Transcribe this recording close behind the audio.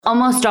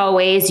almost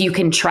always you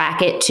can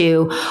track it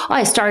to, oh,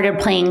 I started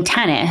playing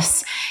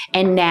tennis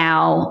and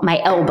now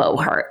my elbow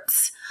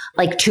hurts,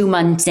 like 2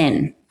 months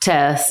in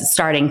to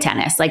starting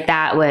tennis, like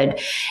that would.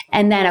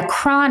 And then a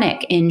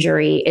chronic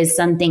injury is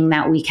something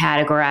that we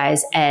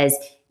categorize as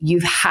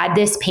you've had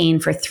this pain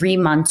for 3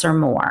 months or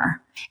more,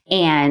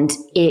 and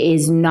it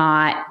is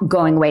not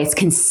going away. It's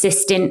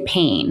consistent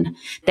pain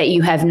that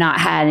you have not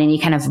had any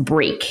kind of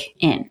break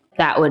in.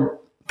 That would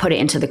put it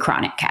into the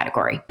chronic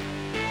category.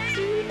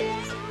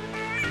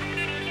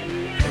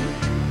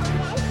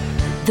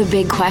 The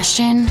big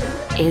question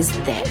is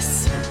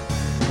this.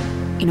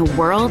 In a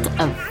world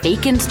of fake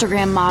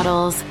Instagram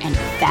models and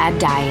fad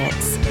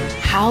diets,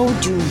 how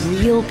do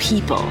real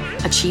people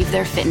achieve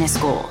their fitness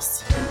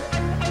goals?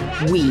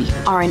 We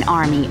are an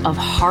army of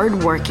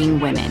hardworking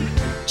women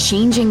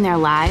changing their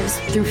lives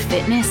through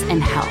fitness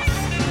and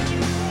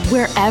health.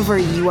 Wherever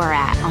you are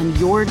at on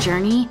your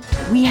journey,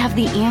 we have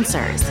the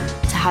answers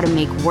to how to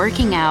make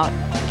working out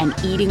and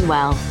eating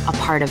well a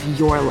part of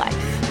your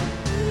life.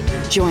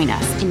 Join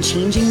us in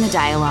changing the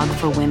dialogue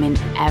for women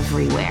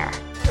everywhere.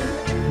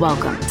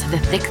 Welcome to the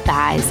Thick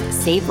Thighs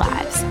Save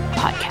Lives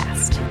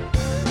podcast.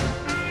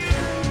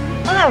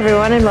 Hello,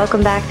 everyone, and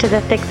welcome back to the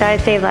Thick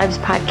Thighs Save Lives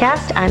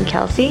podcast. I'm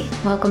Kelsey.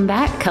 Welcome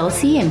back,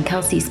 Kelsey and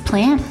Kelsey's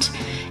Plant.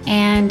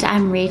 And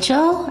I'm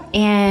Rachel.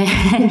 And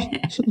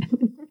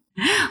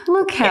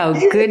look how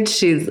good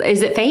she's.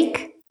 Is it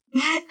fake?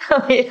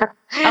 Oh, yeah.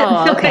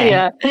 Oh, okay.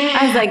 Yeah.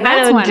 I was like,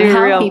 that's one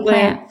healthy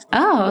plant.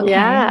 Oh, okay.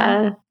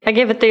 Yeah. I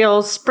give it the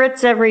old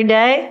spritz every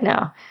day.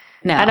 No,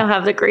 I don't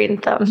have the green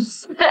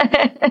thumbs.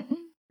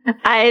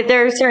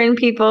 There are certain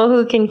people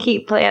who can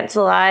keep plants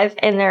alive,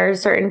 and there are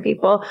certain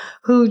people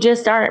who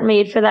just aren't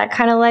made for that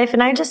kind of life.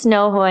 And I just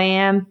know who I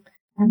am.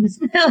 I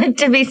like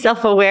to be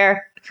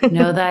self-aware.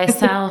 Know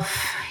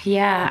thyself.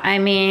 Yeah. I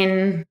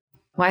mean,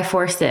 why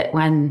force it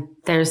when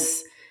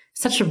there's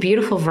such a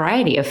beautiful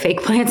variety of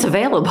fake plants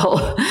available?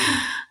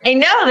 I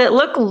know, that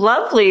look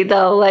lovely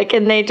though,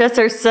 and they just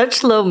are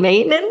such low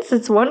maintenance.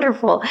 It's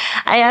wonderful.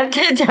 I have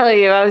to tell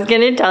you, I was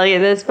going to tell you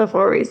this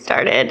before we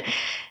started.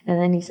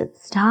 And then you said,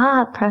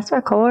 stop, press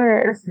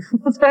record.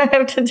 That's what I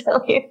have to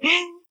tell you.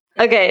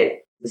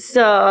 Okay,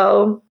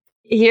 so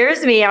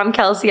here's me. I'm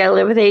Kelsey. I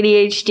live with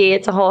ADHD.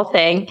 It's a whole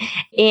thing.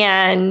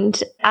 And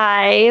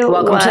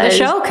Welcome to the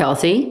show,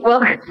 Kelsey.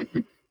 Well,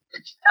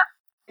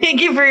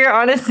 thank you for your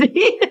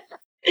honesty.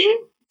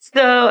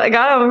 So I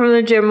got home from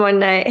the gym one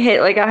night, hit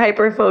a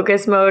hyper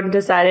focus mode, and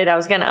decided I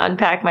was going to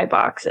unpack my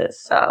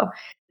boxes. So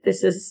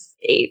this is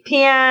 8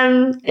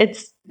 p.m.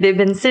 They've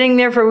been sitting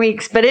there for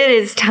weeks, but it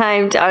is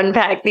time to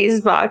unpack these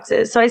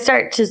boxes. So I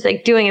start just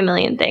doing a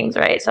million things,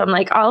 right? So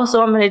I'm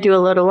also I'm going to do a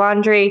load of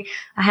laundry.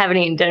 I haven't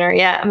eaten dinner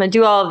yet. I'm going to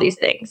do all of these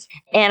things.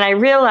 And I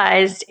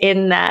realized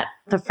in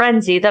the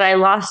frenzy that I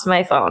lost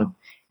my phone.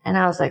 And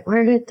I was like,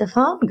 where did the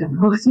phone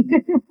go?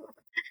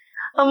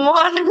 I'm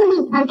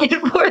wandering back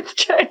and forth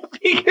trying to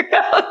figure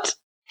out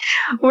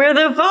where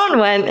the phone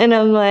went. And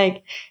I'm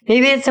like,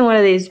 maybe it's in one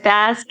of these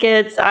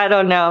baskets. I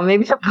don't know.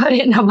 Maybe I put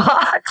it in a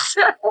box.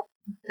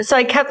 So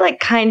I kept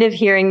kind of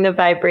hearing the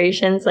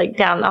vibrations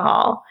down the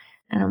hall.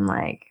 And I'm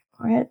like,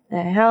 what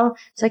the hell?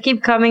 So I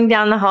keep coming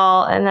down the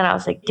hall. And then I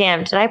was like,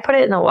 damn, did I put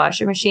it in the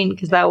washing machine?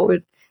 Because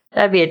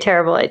that'd be a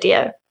terrible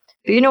idea.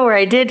 But you know where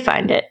I did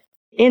find it?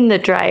 In the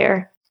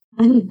dryer.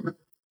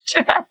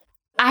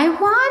 I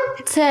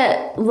want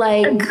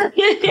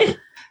to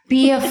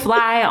be a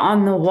fly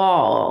on the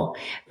wall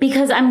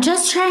because I'm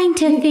just trying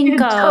to think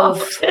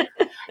of,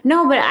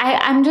 no, but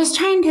I'm just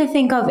trying to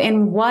think of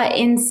in what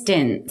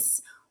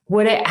instance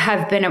would it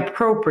have been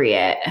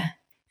appropriate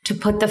to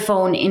put the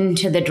phone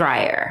into the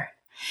dryer?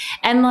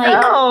 And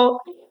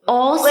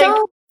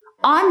also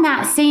on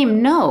that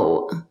same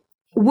note,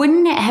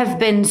 wouldn't it have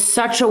been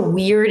such a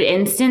weird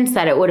instance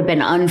that it would have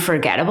been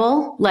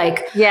unforgettable?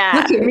 Yeah.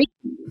 Look at me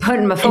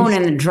putting my phone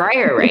in the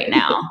dryer right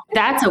now.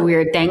 That's a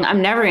weird thing.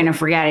 I'm never going to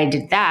forget I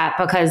did that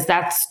because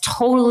that's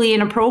totally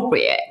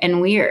inappropriate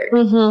and weird.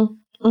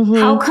 Mm-hmm. Mm-hmm.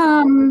 How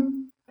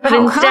come? But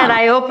instead,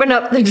 I open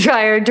up the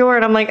dryer door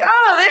and I'm like,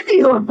 oh, there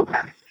you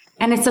are.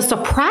 And it's a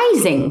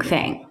surprising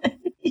thing.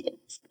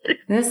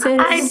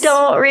 I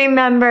don't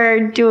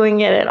remember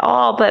doing it at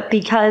all, but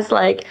because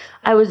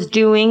I was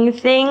doing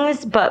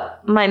things,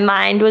 but my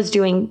mind was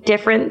doing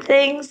different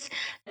things,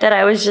 that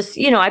I was just,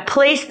 I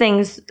place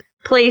things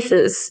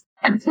places.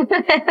 I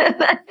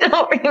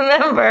don't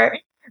remember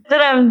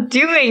that I'm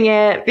doing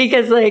it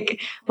because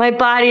my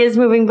body is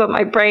moving, but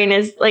my brain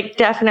is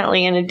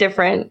definitely in a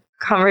different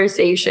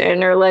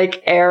conversation or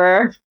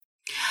error.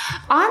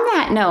 On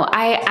that note,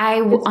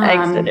 I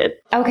exited.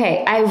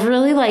 Okay, I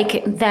really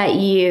like that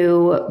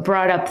you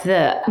brought up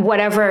the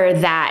whatever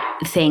that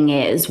thing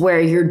is, where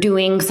you're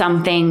doing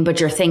something but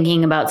you're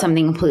thinking about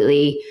something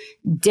completely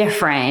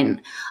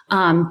different.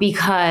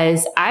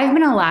 Because I've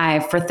been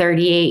alive for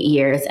 38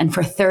 years, and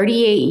for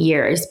 38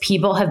 years,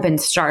 people have been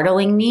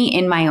startling me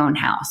in my own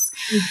house.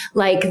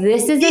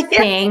 This is a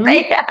thing.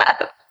 They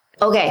have.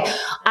 Okay.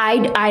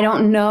 I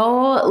don't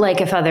know like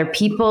if other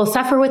people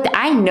suffer with it.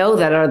 I know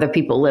that other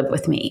people live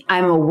with me.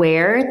 I'm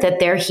aware that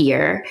they're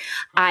here.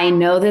 I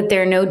know that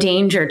they're no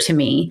danger to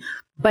me,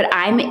 but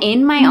I'm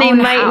in my They own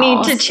might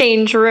house. need to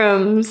change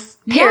rooms.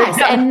 Yes,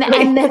 and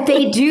that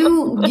they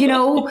do,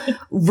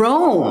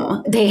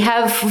 roam. They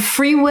have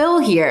free will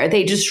here.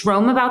 They just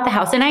roam about the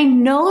house. And I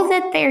know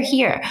that they're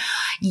here.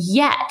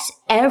 Yet,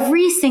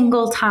 every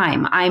single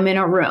time I'm in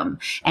a room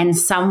and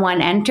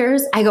someone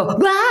enters, I go,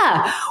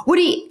 what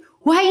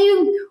are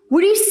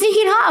you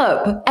sneaking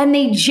up? And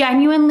they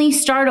genuinely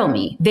startle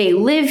me. They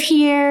live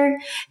here.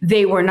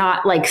 They were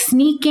not like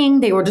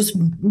sneaking. They were just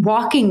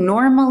walking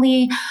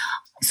normally.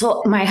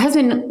 So my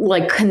husband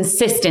like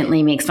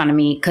consistently makes fun of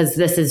me because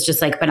this has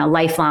just like been a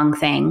lifelong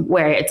thing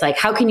where it's like,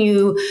 how can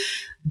you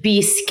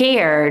be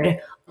scared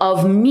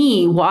of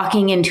me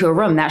walking into a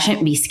room? That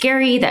shouldn't be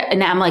scary.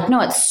 And I'm like,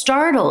 no, it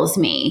startles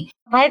me.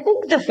 I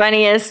think the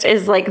funniest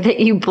is like that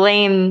you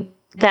blame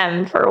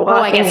them for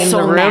walking in the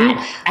room.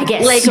 Mad. I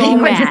get like, so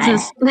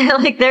mad.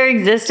 Like their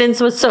existence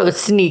was so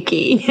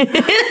sneaky.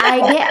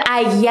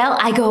 I yell,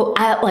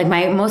 like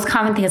my most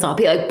common thing is I'll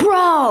be like,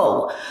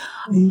 bro.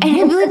 And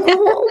he'd be like,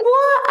 what?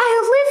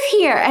 I live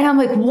here. And I'm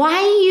like, why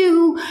are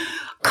you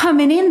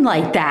coming in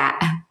like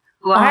that?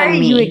 Why are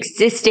you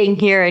existing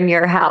here in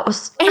your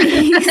house? And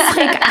he's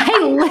like, I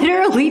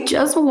literally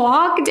just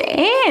walked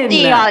in.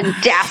 The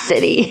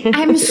audacity.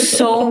 I'm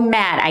so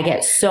mad. I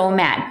get so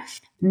mad.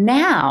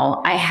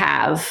 Now I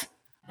have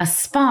a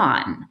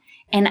spawn.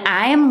 And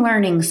I am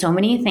learning so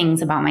many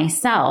things about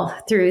myself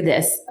through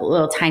this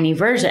little tiny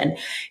version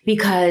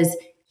because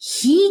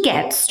he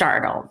gets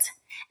startled.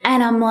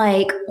 And I'm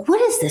like,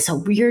 what is this? A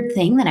weird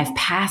thing that I've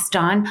passed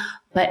on?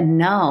 But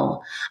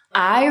no,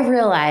 I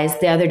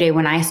realized the other day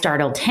when I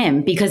startled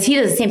him because he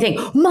does the same thing.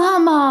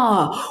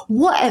 Mama,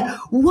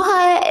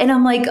 what? And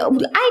I'm like, I'm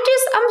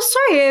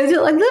sorry.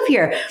 I live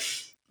here.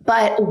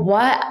 But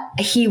what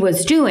he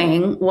was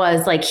doing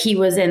was like, he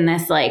was in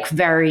this like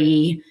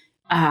very,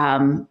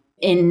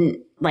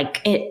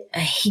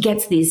 he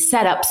gets these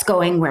setups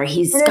going where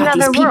he's got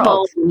these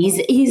people.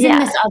 He's in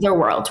this other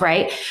world,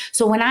 right?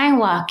 So when I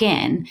walk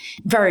in,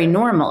 very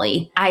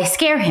normally, I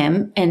scare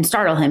him and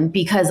startle him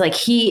because like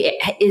he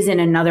is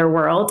in another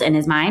world in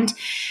his mind.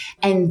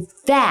 And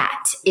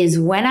that is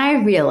when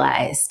I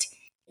realized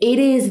it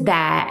is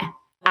that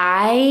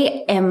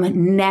I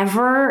am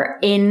never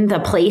in the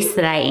place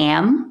that I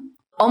am.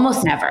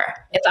 Almost never.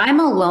 If I'm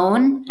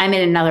alone, I'm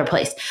in another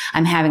place.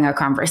 I'm having a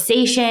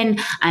conversation.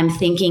 I'm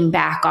thinking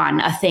back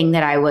on a thing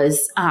that I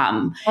was.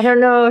 I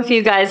don't know if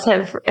you guys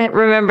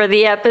remember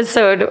the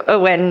episode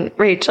when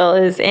Rachel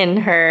is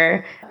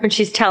when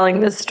she's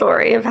telling the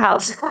story of how.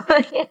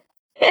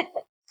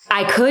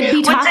 I could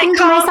be talking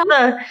to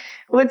myself.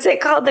 What's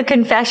it called? The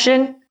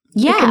confession?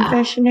 Yeah. The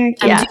confessionary?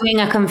 I'm doing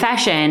a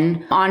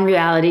confession on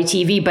reality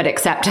TV, but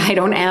except I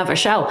don't have a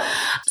show.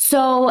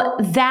 So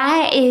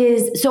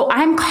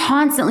I'm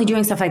constantly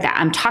doing stuff like that.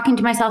 I'm talking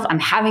to myself. I'm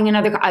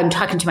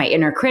talking to my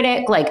inner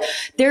critic. Like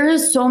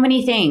there's so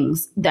many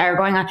things that are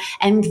going on.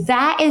 And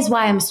that is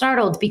why I'm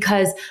startled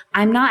because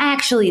I'm not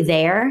actually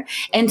there.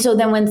 And so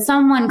then when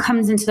someone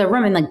comes into the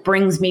room and like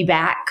brings me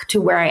back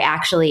to where I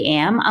actually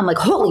am, I'm like,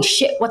 holy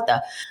shit, what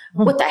the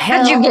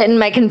hell? How'd you get in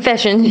my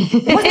confession?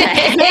 What the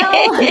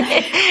hell?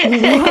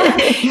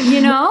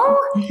 You know?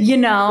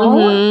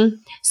 Mm-hmm.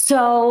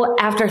 So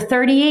after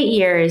 38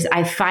 years,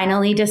 I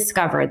finally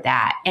discovered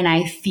that. And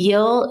I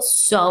feel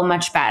so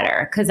much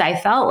better because I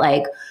felt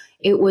like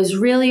it was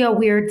really a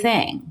weird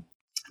thing.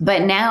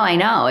 But now I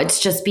know it's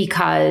just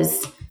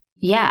because,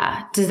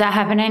 does that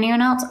happen to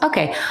anyone else?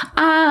 Okay.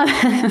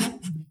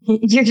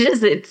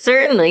 It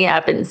certainly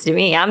happens to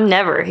me. I'm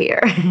never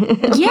here.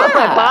 Yeah.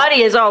 My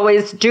body is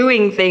always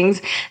doing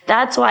things.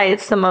 That's why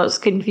it's the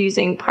most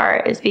confusing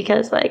part is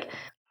because like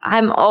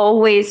I'm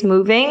always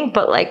moving,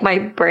 but like my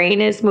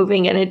brain is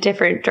moving in a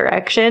different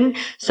direction.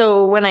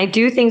 So when I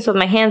do things with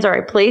my hands or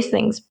I place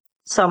things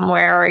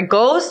somewhere or I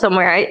go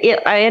somewhere,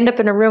 I end up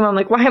in a room. I'm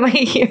like, why am I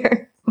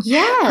here?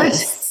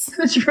 Yes.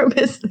 Which room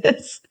is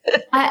this?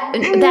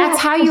 That's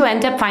how you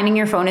end up finding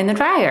your phone in the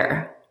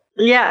dryer.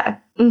 Yeah.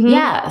 Mm-hmm.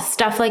 Yeah,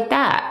 stuff like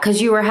that.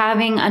 Because you were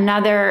having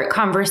another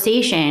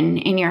conversation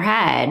in your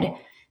head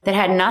that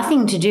had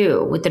nothing to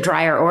do with the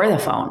dryer or the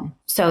phone.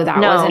 So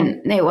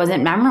it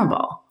wasn't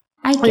memorable.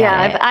 I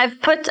get it. I've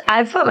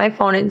put my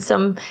phone in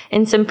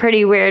some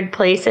pretty weird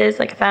places.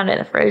 Like I found it in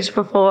the fridge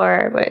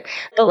before, but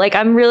like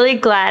I'm really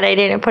glad I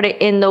didn't put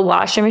it in the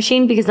washing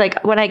machine because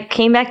like when I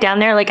came back down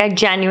there, like I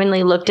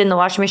genuinely looked in the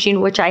washing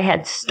machine, which I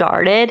had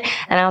started,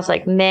 and I was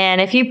like,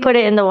 man, if you put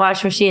it in the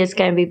washing machine, it's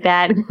gonna be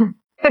bad.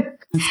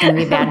 It's going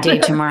to be a bad day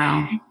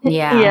tomorrow.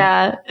 Yeah.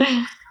 Yeah.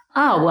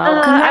 Oh,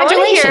 well, congratulations. I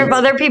want to hear if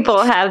other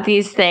people have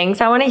these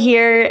things. I want to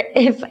hear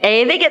if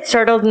they get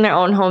startled in their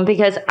own home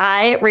because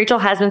Rachel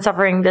has been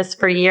suffering this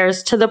for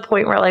years to the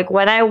point where like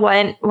when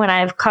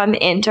I've come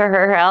into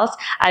her house,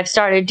 I've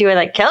started doing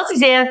like Kelsey's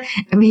here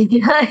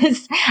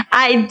because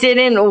I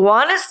didn't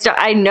want to start.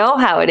 I know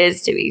how it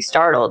is to be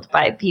startled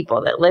by people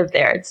that live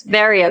there. It's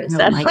very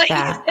upsetting.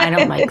 I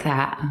don't like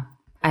that.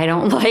 I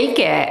don't like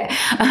it.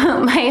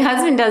 My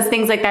husband does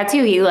things like that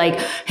too.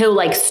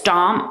 He'll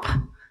stomp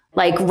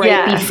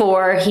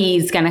before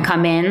he's going to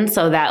come in,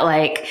 so that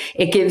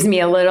it gives me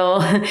a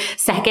little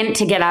second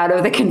to get out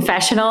of the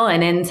confessional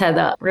and into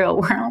the real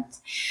world.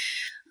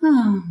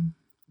 Oh,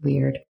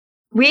 weird.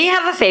 We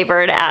have a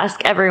favor to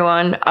ask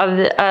everyone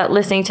of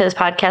listening to this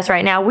podcast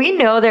right now. We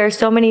know there are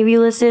so many of you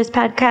listening to this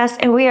podcast,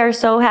 and we are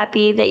so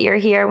happy that you're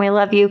here and we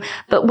love you.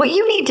 But what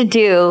you need to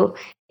do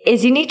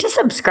is you need to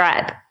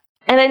subscribe.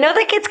 And I know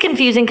that gets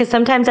confusing because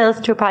sometimes I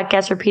listen to a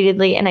podcast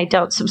repeatedly and I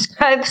don't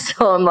subscribe.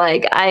 So I'm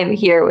like, I'm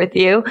here with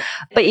you.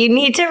 But you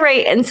need to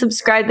rate and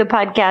subscribe the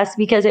podcast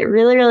because it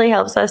really, really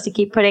helps us to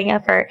keep putting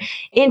effort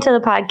into the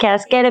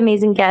podcast, get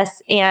amazing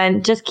guests,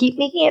 and just keep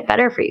making it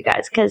better for you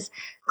guys. Because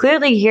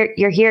clearly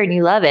you're here and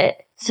you love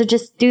it. So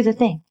just do the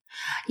thing.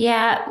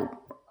 Yeah.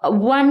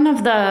 One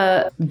of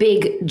the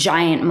big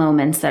giant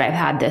moments that I've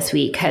had this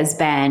week has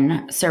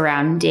been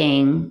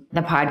surrounding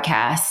the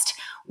podcast,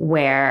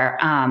 where,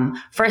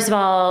 first of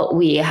all,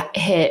 we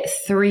hit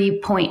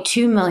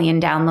 3.2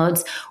 million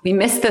downloads. We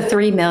missed the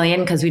 3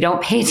 million because we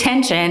don't pay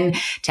attention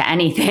to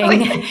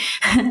anything.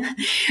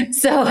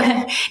 So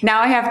now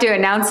I have to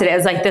announce it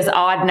as this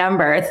odd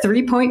number,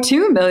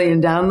 3.2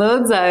 million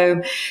downloads.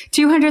 I'm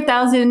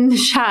 200,000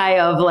 shy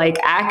of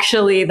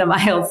actually the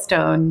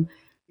milestone.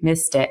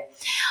 Missed it.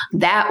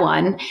 That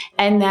one.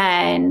 And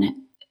then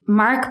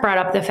Mark brought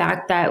up the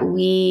fact that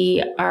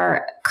we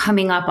are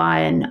coming up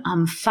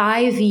on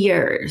 5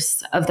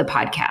 years of the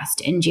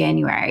podcast in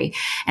January.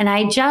 And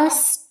I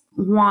just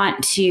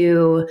want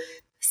to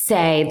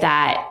say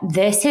that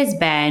this has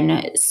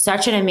been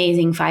such an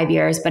amazing 5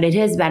 years, but it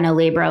has been a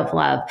labor of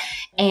love.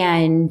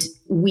 And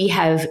we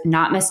have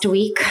not missed a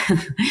week.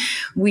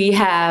 We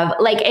have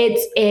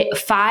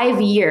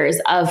 5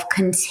 years of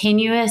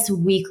continuous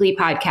weekly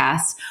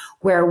podcasts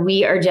where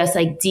we are just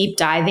deep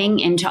diving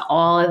into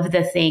all of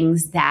the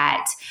things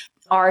that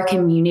our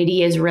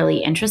community is really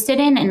interested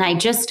in. And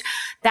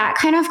that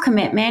kind of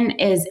commitment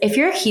is, if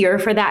you're here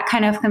for that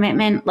kind of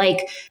commitment,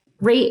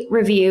 rate,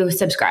 review,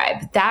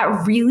 subscribe.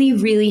 That really,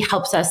 really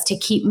helps us to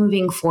keep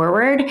moving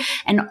forward.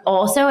 And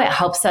also it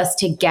helps us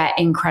to get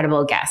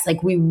incredible guests.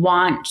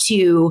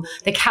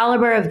 The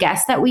caliber of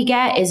guests that we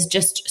get is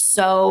just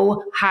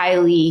so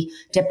highly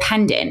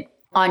dependent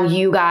on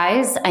you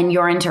guys and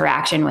your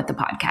interaction with the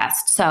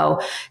podcast. So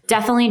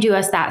definitely do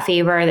us that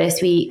favor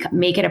this week.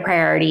 Make it a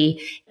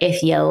priority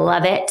if you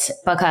love it,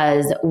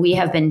 because we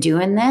have been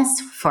doing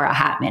this for a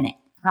hot minute.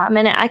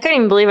 I couldn't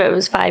even believe it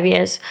was 5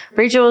 years.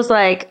 Rachel was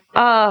like,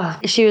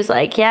 she was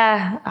like,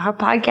 yeah, our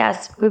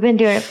podcast, we've been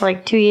doing it for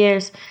 2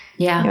 years.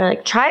 Yeah. You're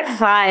like, try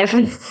 5.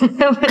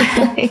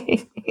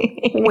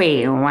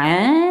 Wait,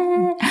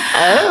 what?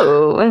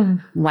 Oh.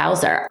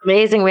 Wowzer.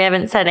 Amazing. We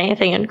haven't said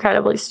anything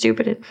incredibly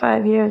stupid in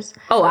 5 years.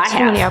 Oh, I have.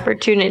 Too many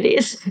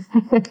opportunities.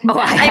 Oh,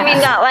 I mean,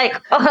 not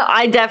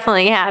I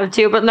definitely have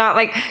too, but not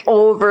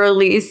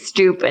overly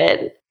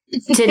stupid.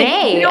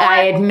 Today, you know,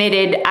 I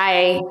admitted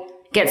I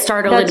get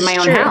startled in my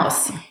own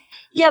house.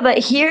 Yeah,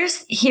 but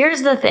here's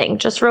the thing,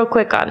 just real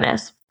quick on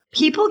this.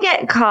 People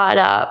get caught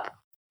up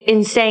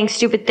in saying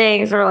stupid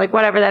things or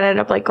whatever that end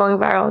up going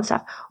viral and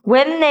stuff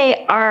when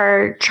they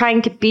are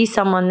trying to be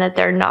someone that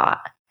they're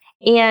not.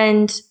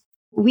 And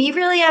we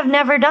really have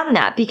never done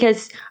that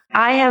because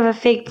I have a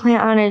fake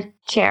plant on a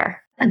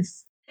chair. I'm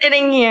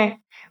sitting here.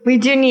 We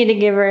do need to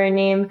give her a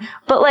name.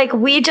 But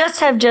we just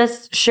have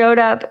showed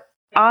up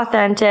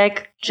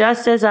authentic,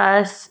 just as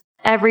us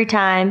every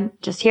time,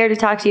 just here to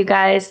talk to you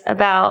guys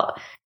about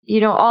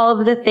all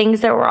of the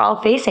things that we're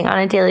all facing on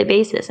a daily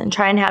basis and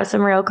try and have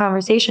some real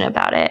conversation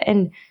about it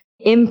and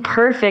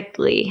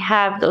imperfectly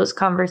have those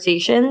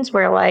conversations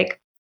where I'm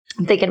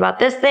thinking about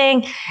this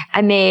thing.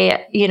 I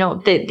may,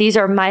 these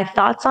are my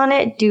thoughts on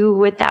it. Do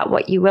with that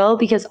what you will,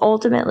 because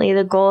ultimately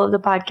the goal of the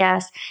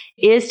podcast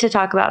is to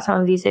talk about some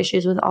of these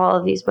issues with all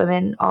of these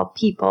women, all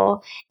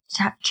people,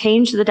 to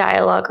change the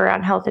dialogue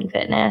around health and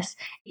fitness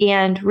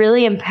and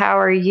really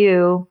empower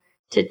you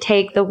to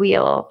take the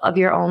wheel of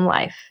your own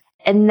life.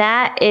 And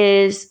that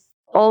is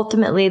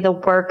ultimately the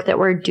work that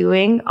we're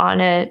doing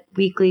on a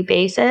weekly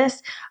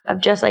basis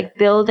of just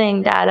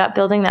building that up,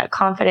 building that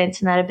confidence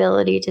and that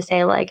ability to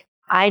say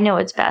I know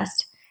what's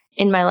best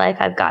in my life.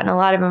 I've gotten a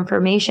lot of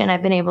information.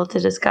 I've been able to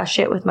discuss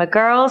shit with my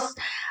girls,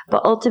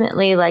 but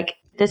ultimately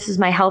this is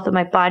my health of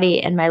my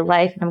body and my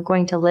life, and I'm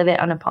going to live it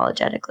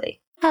unapologetically.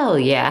 Hell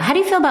yeah. How do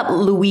you feel about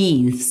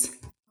Louise?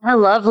 I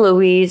love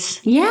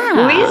Louise. Yeah.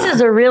 Louise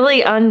is a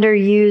really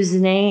underused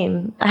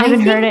name. I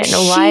haven't heard it in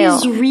a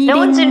while. No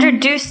one's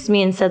introduced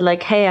me and said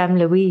hey, I'm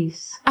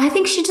Louise. I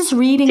think she's just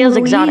reading Feels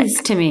Louise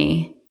exotic to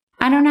me.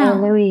 I don't know.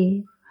 Oh,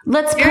 Louise.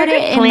 Let's You're put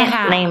it in the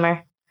hat.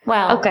 Namer.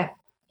 Well, okay.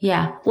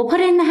 Yeah. We'll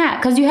put it in the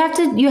hat because you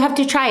have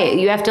to try it.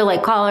 You have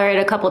to call her it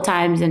a couple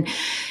times. And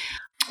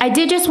I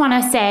did just want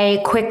to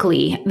say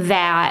quickly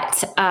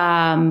that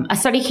a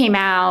study came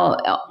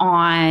out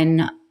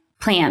on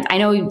plants. I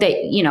know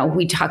that,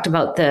 we talked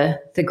about the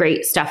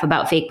great stuff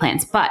about fake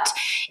plants, but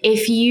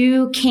if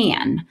you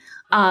can,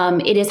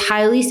 it is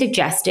highly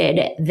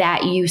suggested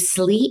that you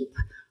sleep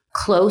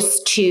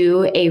close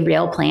to a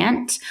real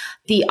plant,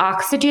 the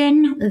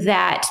oxygen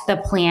that the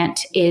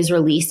plant is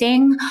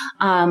releasing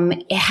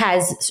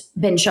has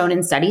been shown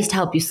in studies to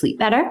help you sleep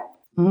better,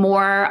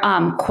 more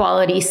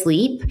quality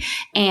sleep,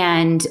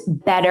 and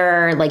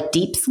better like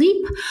deep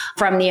sleep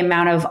from the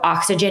amount of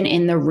oxygen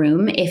in the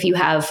room if you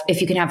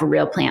can have a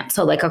real plant.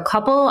 So like a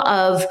couple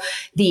of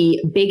the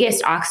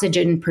biggest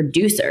oxygen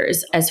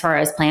producers as far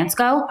as plants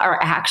go are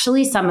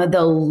actually some of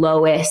the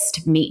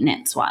lowest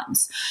maintenance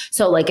ones.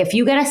 So like if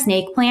you get a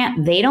snake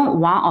plant, they don't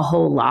want a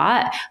whole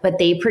lot, but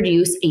they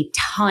produce a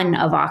ton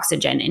of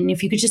oxygen. And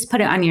if you could just put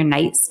it on your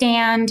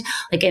nightstand,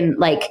 like in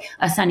like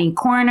a sunny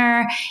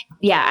corner.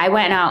 Yeah, I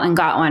went out and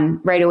got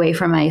one right away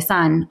for my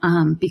son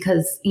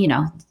because, you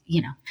know,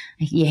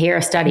 you hear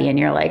a study and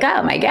you're like,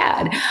 oh my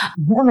God.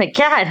 Oh my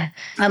God.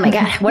 Oh my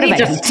God. What have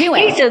I been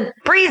doing? He needs to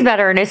breathe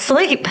better in his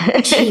sleep.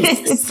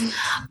 Jesus.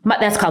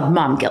 That's called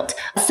mom guilt.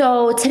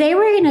 So today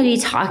we're going to be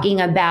talking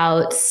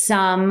about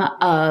some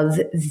of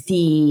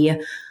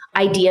the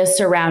ideas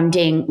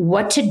surrounding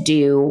what to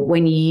do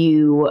when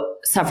you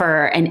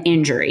suffer an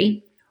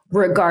injury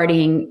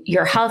regarding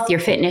your health, your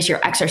fitness,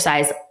 your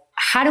exercise.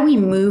 How do we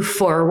move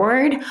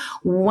forward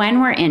when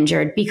we're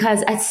injured?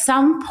 Because at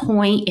some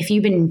point, if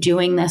you've been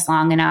doing this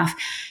long enough,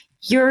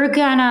 you're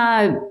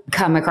gonna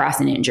come across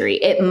an injury.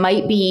 It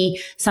might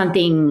be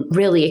something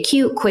really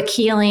acute, quick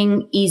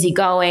healing, easy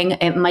going.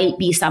 It might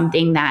be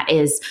something that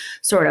is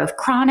sort of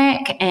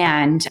chronic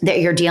and that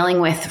you're dealing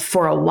with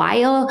for a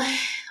while.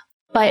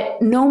 But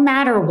no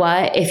matter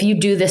what, if you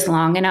do this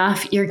long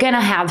enough, you're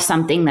gonna have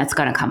something that's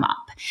gonna come up.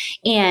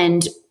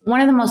 And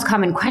one of the most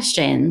common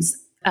questions,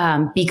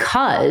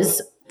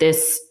 because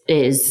this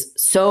is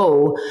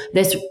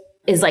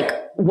like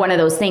one of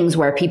those things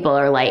where people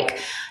are like,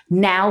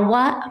 now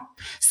what?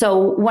 So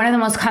one of the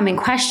most common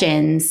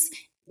questions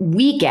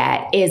we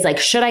get is like,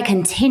 should I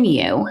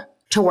continue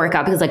to work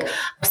out? Because like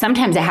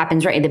sometimes it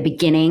happens right at the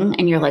beginning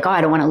and you're like, oh, I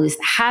don't want to lose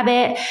the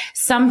habit.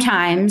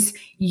 Sometimes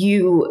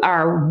you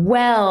are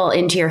well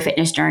into your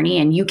fitness journey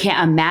and you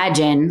can't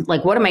imagine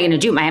like, what am I going to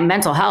do? My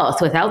mental health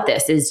without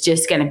this is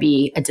just going to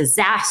be a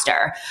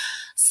disaster.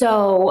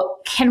 So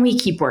can we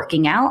keep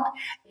working out?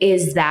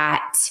 Is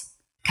that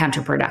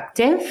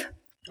counterproductive?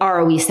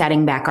 Are we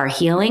setting back our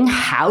healing?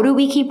 How do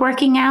we keep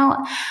working out?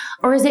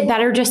 Or is it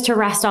better just to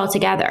rest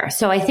altogether?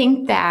 So I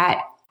think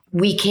that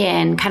we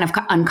can kind of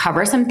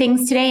uncover some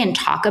things today and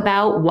talk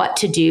about what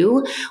to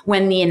do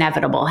when the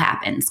inevitable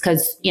happens.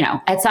 Because, you know,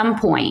 at some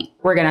point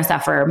we're going to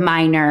suffer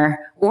minor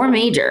or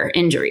major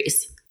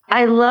injuries.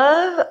 I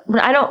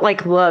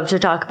don't love to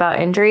talk about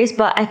injuries,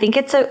 but I think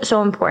it's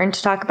so important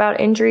to talk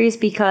about injuries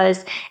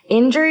because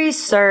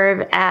injuries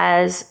serve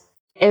as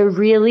a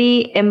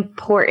really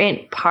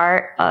important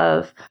part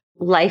of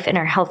life in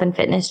our health and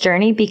fitness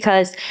journey.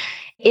 Because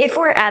if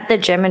we're at the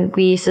gym and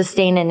we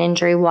sustain an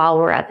injury while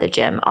we're at the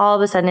gym, all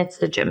of a sudden it's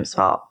the gym's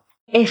fault.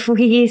 If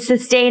we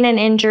sustain an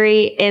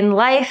injury in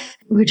life,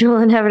 which will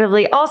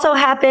inevitably also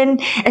happen,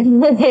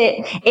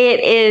 it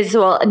is,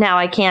 well, now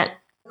I can't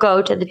go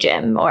to the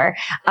gym, or,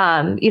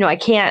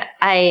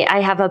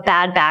 I have a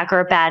bad back or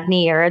a bad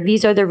knee, or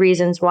these are the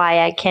reasons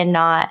why I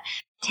cannot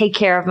take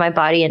care of my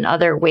body in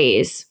other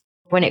ways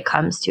when it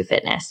comes to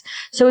fitness.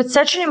 So it's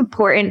such an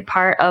important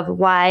part of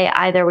why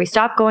either we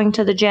stop going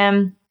to the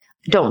gym,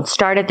 don't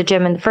start at the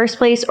gym in the first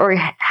place, or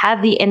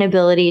have the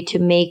inability to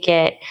make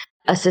it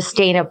a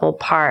sustainable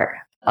part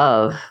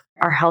of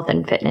our health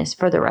and fitness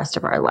for the rest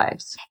of our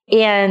lives.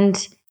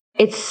 And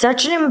it's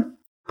such an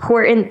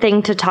important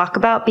thing to talk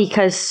about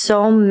because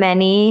so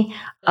many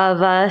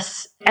of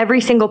us,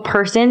 every single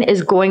person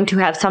is going to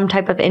have some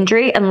type of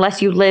injury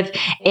unless you live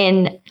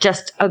in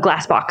just a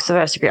glass box the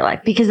rest of your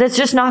life, because that's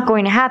just not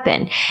going to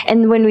happen.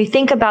 And when we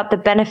think about the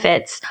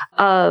benefits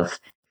of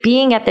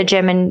being at the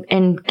gym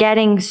and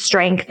getting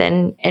strength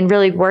and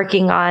really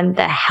working on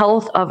the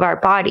health of our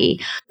body,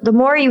 the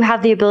more you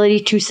have the ability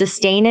to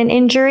sustain an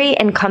injury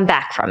and come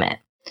back from it.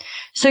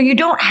 So you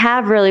don't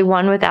have really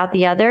one without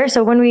the other.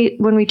 So when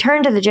we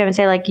turn to the gym and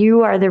say like,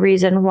 you are the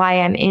reason why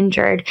I'm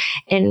injured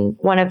in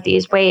one of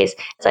these ways,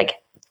 it's like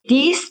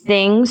these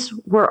things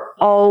were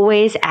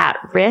always at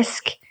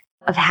risk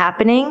of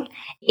happening.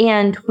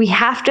 And we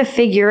have to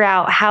figure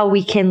out how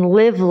we can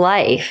live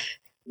life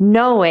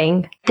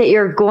knowing that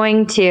you're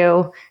going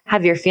to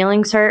have your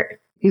feelings hurt.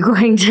 You're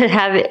going to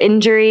have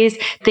injuries.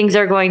 Things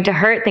are going to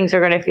hurt. Things are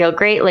going to feel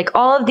great. Like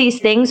all of these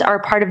things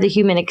are part of the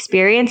human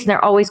experience and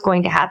they're always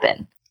going to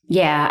happen.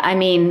 Yeah. I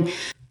mean,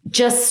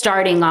 just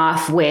starting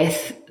off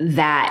with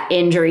that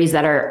injuries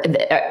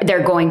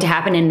they're going to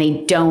happen, and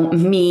they don't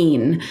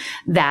mean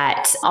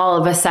that all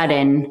of a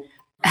sudden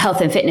health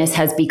and fitness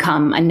has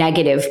become a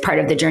negative part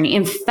of the journey.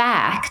 In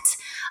fact,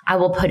 I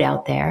will put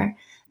out there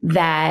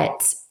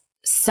that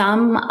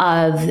some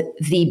of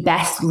the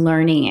best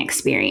learning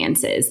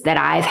experiences that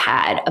I've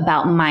had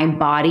about my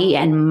body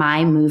and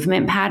my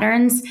movement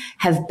patterns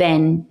have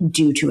been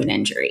due to an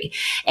injury.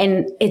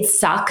 And it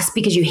sucks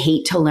because you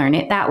hate to learn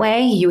it that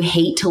way. You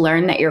hate to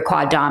learn that you're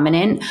quad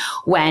dominant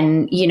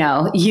when,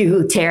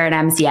 you tear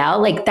an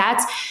MCL. Like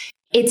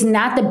it's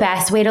not the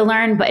best way to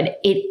learn, but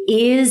it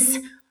is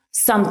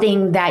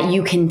something that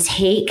you can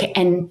take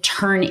and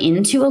turn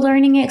into a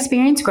learning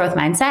experience, growth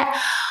mindset.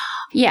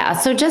 Yeah.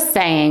 So just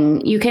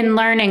saying you can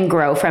learn and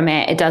grow from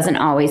it. It doesn't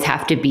always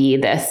have to be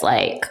this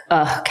like,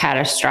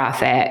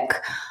 catastrophic,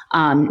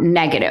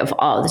 negative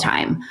all the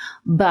time.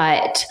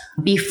 But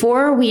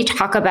before we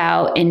talk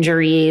about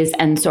injuries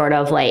and sort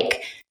of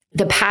like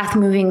the path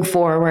moving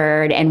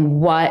forward and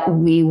what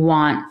we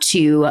want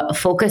to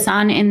focus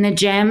on in the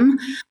gym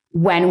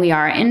when we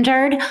are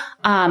injured,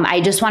 I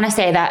just want to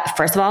say that,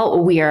 first of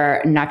all, we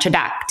are not your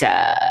doctor.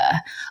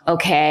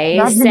 Okay,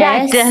 not sis?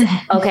 doctor.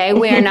 Okay,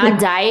 we are not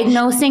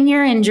diagnosing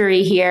your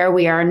injury here.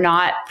 We are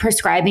not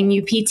prescribing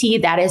you PT.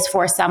 That is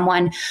for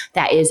someone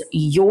that is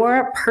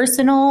your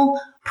personal,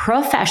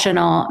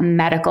 professional,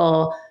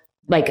 medical,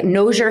 like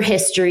knows your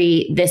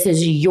history. This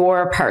is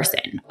your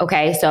person.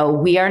 Okay. So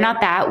we are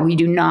not that.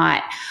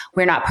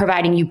 We're not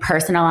providing you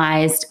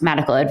personalized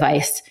medical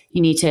advice.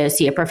 You need to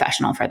see a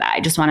professional for that. I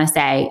just want to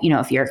say,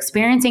 if you're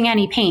experiencing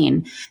any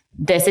pain,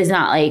 this is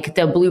not like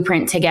the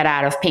blueprint to get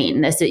out of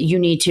pain. You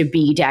need to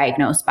be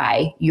diagnosed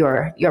by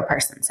your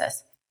person,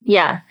 sis.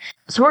 Yeah.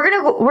 So we're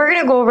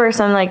gonna go over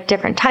some like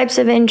different types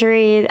of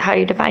injury, how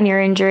you define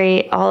your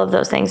injury, all of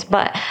those things.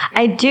 But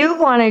I do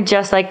want to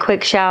just like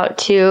quick shout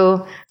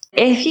to,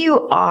 if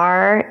you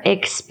are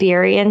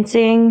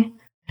experiencing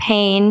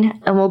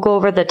pain, and we'll go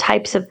over the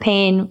types of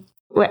pain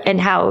and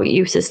how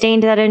you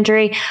sustained that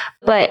injury,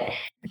 but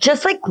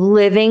just like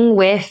living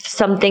with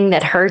something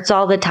that hurts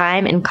all the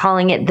time and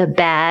calling it the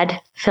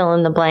bad fill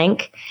in the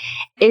blank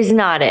is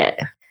not it.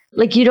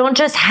 Like, you don't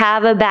just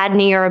have a bad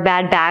knee or a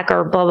bad back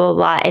or blah, blah,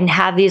 blah, and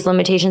have these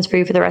limitations for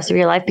you for the rest of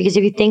your life. Because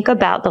if you think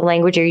about the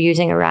language you're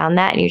using around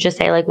that, and you just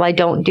say like, well, I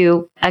don't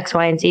do X,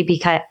 Y, and Z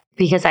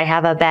because I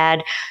have a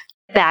bad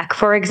back,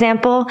 for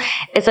example,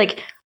 it's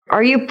like,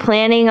 are you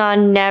planning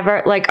on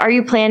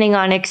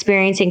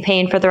experiencing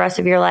pain for the rest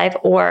of your life,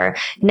 or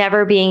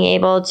never being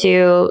able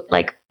to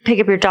like pick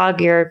up your dog,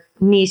 your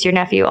niece, your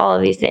nephew, all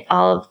of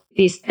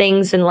these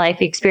things in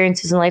life,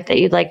 experiences in life that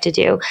you'd like to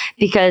do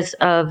because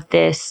of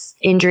this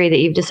injury that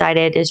you've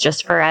decided is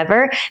just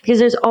forever? Because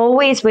there's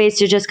always ways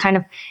to just kind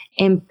of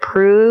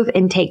improve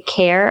and take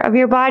care of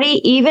your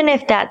body, even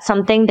if that's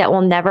something that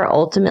will never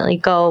ultimately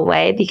go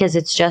away because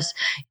it's just,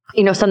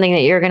 something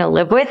that you're going to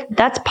live with.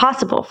 That's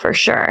possible for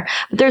sure.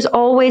 But there's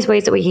always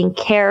ways that we can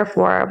care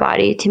for our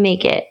body to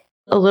make it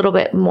a little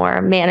bit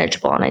more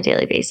manageable on a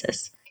daily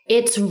basis.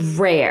 It's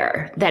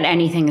rare that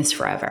anything is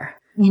forever.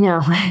 I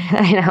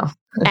know.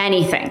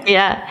 Anything.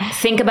 Yeah.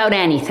 Think about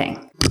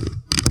anything.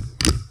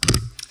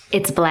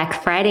 It's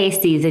Black Friday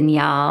season,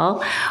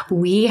 y'all.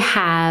 We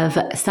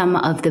have some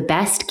of the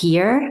best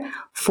gear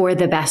for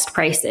the best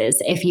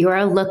prices. If you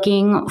are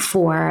looking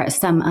for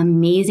some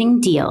amazing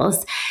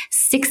deals,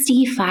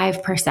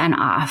 65%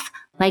 off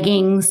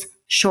leggings,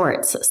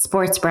 shorts,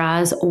 sports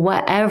bras,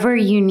 whatever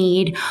you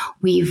need.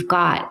 We've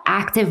got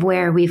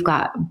activewear, we've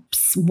got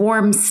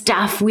warm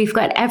stuff, we've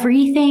got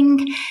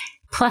everything,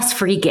 plus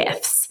free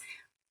gifts.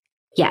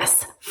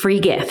 Yes, free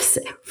gifts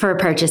for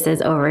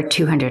purchases over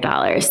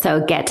 $200.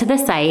 So get to the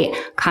site,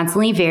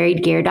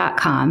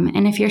 constantlyvariedgear.com.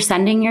 And if you're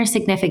sending your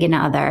significant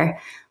other,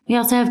 we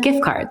also have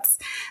gift cards.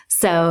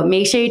 So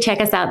make sure you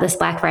check us out this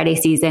Black Friday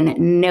season.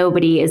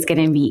 Nobody is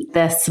going to beat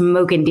the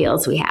smoking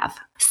deals we have.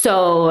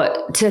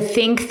 So to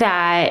think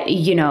that,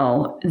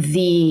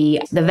 the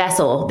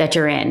vessel that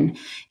you're in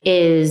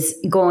is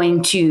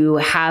going to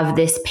have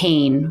this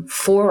pain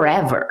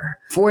forever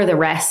for the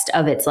rest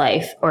of its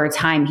life or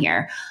time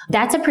here,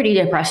 that's a pretty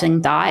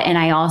depressing thought. And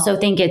I also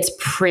think it's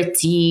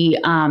pretty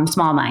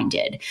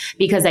small-minded,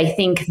 because I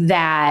think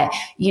that,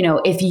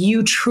 if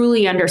you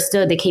truly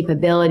understood the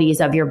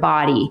capabilities of your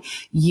body,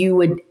 you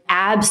would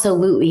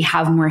absolutely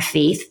have more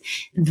faith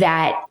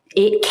that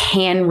it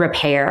can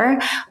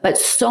repair, but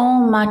so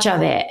much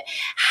of it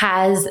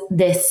has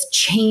this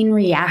chain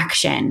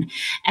reaction,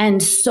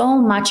 and so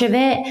much of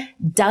it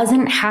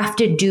doesn't have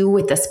to do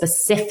with the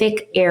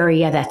specific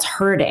area that's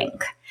hurting.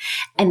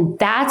 And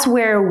that's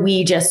where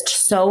we just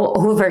so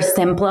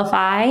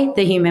oversimplify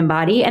the human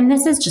body. And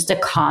this is just a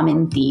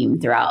common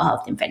theme throughout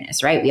health and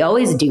fitness, right? We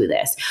always do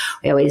this.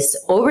 We always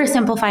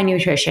oversimplify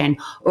nutrition,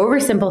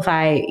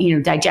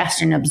 oversimplify,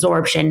 digestion,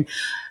 absorption,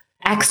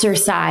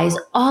 exercise,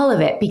 all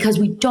of it, because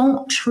we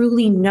don't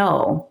truly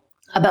know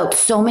about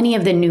so many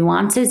of the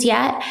nuances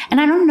yet. And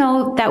I don't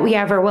know that we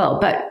ever will,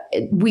 but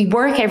we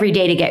work every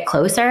day to get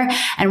closer.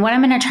 And what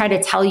I'm going to try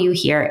to tell you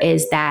here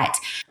is that,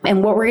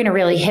 and what we're going to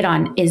really hit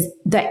on, is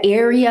the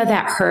area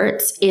that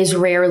hurts is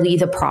rarely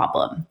the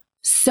problem.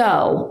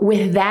 So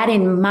with that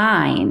in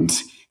mind,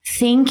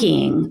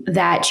 thinking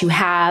that you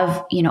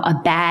have, a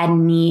bad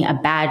knee, a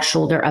bad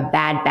shoulder, a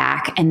bad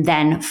back, and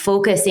then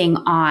focusing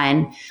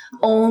on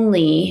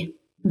only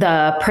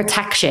the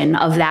protection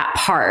of that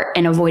part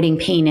and avoiding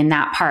pain in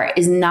that part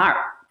is not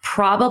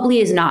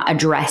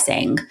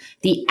addressing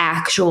the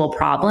actual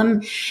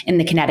problem in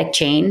the kinetic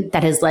chain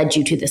that has led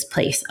you to this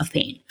place of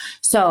pain.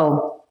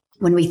 So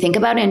when we think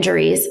about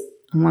injuries,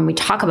 when we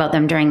talk about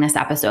them during this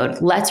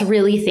episode, let's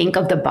really think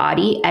of the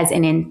body as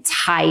an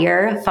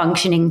entire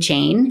functioning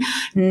chain,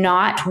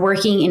 not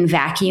working in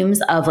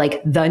vacuums of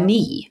like the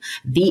knee,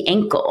 the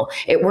ankle.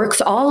 It works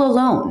all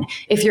alone.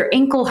 If your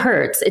ankle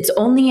hurts, it's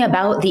only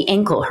about the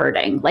ankle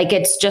hurting. Like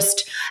it's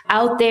just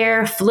out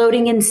there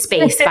floating in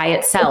space by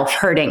itself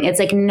hurting. It's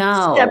like,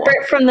 no.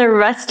 Separate from the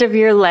rest of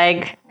your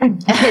leg.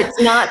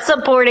 It's not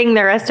supporting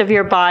the rest of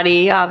your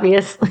body,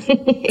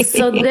 obviously.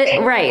 So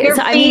right. Your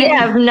so, feet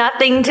have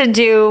nothing to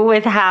do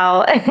with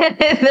how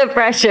the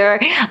pressure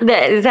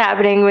that is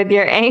happening with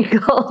your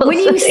ankles. When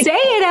you say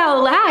it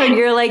out loud,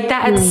 you're like,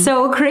 that's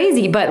so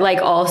crazy. But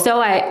like, also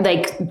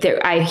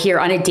I hear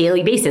on a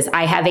daily basis,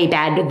 I have a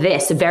bad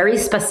this very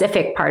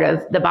specific part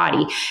of the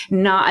body,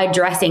 not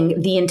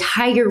addressing the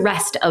entire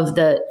rest of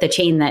the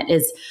chain that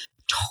is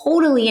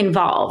totally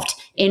involved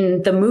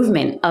in the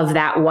movement of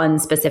that one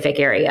specific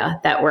area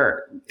that we're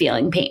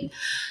feeling pain.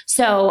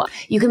 So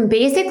you can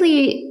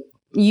basically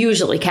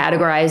usually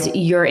categorize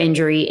your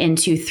injury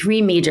into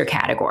 3 major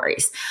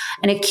categories.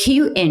 An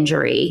acute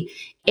injury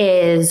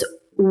is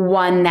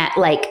one that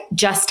like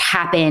just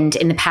happened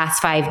in the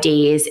past 5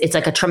 days. It's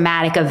like a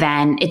traumatic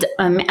event. It's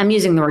I'm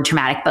using the word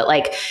traumatic, but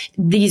like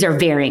these are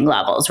varying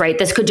levels, right?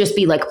 This could just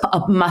be like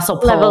a muscle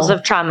pull. Levels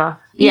of trauma.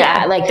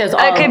 Yeah, like there's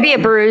all. It could be a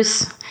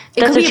bruise.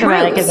 That's a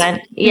traumatic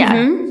event. Yeah.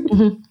 Mm-hmm.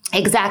 Mm-hmm.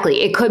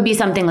 Exactly. It could be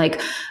something like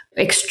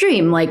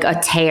extreme, like a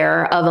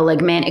tear of a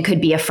ligament. It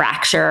could be a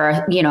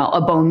fracture,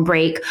 a bone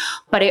break,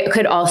 but it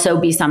could also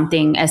be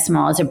something as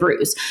small as a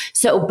bruise.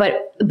 So,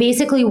 but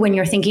basically when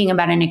you're thinking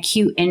about an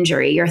acute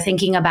injury, you're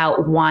thinking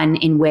about one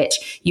in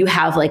which you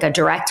have like a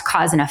direct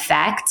cause and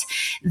effect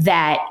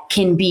that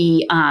can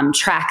be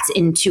tracked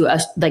into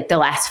like the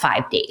last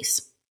 5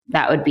 days.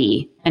 That would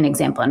be an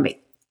example.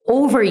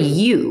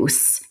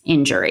 Overuse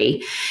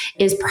injury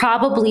is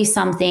probably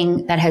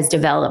something that has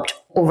developed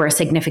over a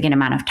significant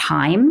amount of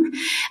time.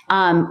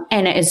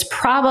 And it is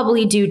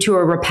probably due to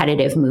a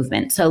repetitive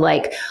movement. So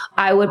like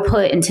I would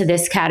put into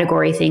this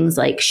category things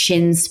like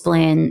shin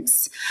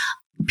splints,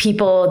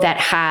 people that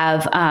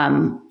have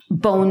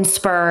bone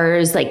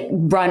spurs, like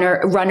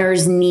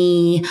runner's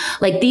knee,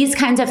 like these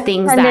kinds of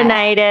things.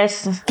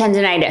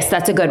 Tendinitis,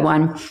 that's a good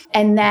one.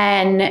 And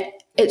then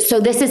so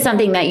this is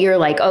something that you're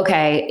like,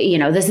 okay,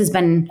 this has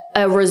been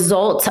a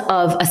result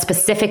of a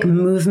specific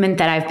movement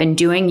that I've been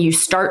doing. You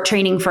start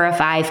training for a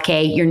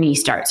 5K, your knee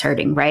starts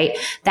hurting, right?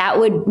 That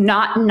would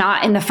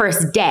not in the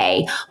first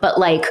day, but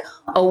like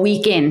a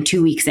week in,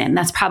 2 weeks in,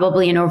 that's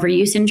probably an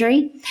overuse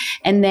injury.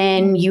 And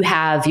then you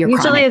have your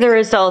usually the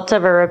result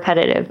of a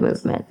repetitive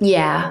movement.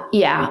 Yeah.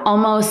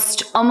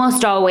 Almost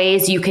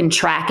always you can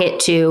track it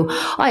to,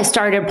 I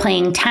started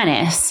playing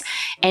tennis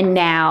and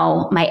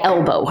now my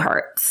elbow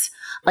hurts.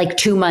 Like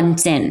 2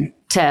 months in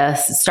to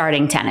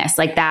starting tennis,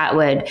 like that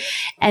would.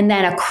 And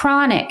then a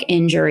chronic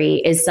injury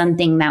is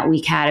something that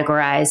we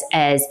categorize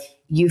as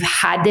you've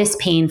had this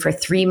pain for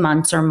 3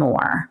 months or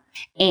more,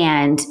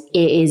 and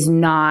it is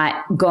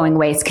not going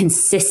away. It's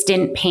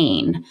consistent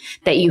pain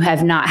that you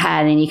have not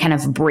had any kind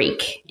of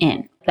break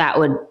in. That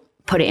would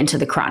put it into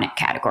the chronic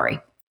category.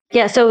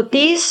 Yeah. So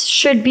these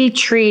should be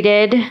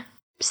treated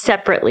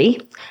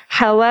separately.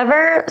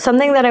 However,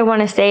 something that I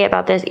want to say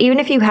about this, even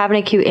if you have an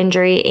acute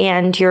injury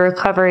and your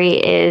recovery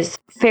is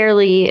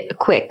fairly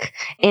quick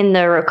in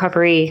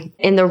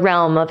the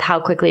realm of how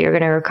quickly you're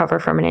going to recover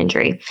from an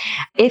injury.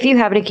 If you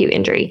have an acute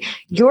injury,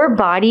 your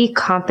body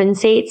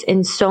compensates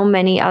in so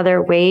many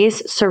other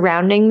ways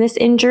surrounding this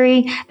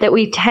injury that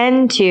we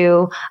tend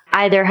to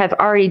either have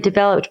already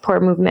developed poor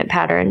movement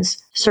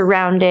patterns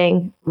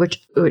surrounding,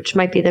 which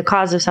might be the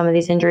cause of some of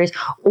these injuries,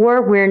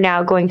 or we're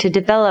now going to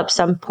develop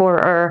some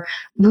poorer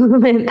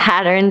movement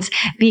patterns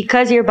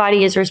because your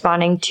body is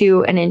responding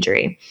to an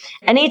injury.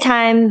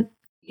 Anytime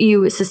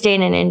you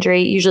sustain an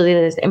injury, usually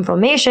there's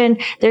inflammation,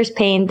 there's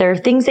pain, there are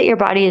things that your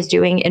body is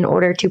doing in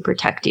order to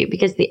protect you,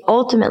 because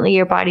ultimately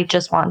your body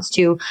just wants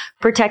to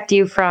protect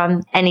you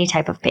from any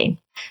type of pain.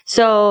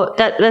 So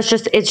that's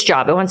just its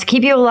job. It wants to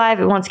keep you alive.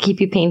 It wants to keep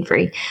you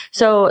pain-free.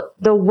 So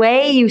the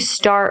way you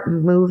start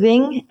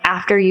moving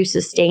after you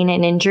sustain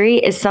an injury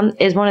is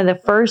one of the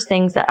first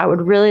things that I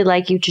would really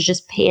like you to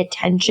just pay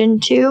attention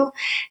to,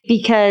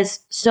 because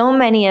so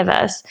many of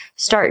us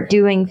start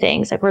doing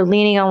things like we're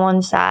leaning on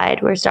one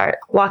side, we start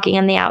walking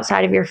on the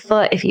outside of your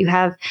foot. If you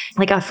have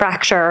like a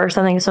fracture or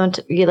something,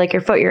 like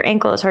your foot, your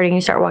ankle is hurting,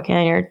 you start walking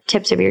on your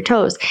tips of your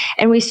toes,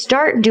 and we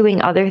start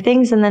doing other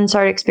things and then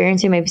start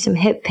experiencing maybe some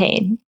hip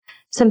pain,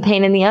 some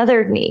pain in the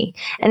other knee.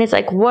 And it's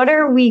like, what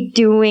are we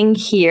doing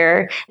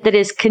here that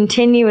is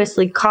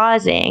continuously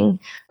causing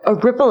a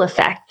ripple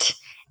effect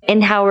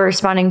in how we're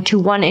responding to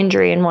one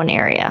injury in one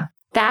area?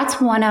 That's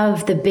one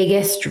of the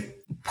biggest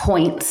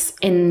points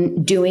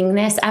in doing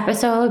this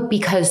episode,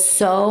 because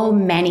so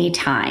many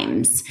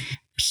times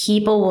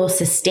people will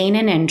sustain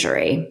an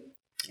injury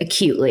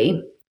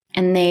acutely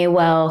and they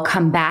will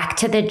come back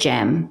to the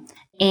gym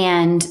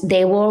and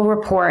they will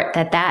report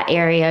that that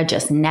area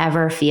just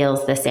never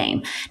feels the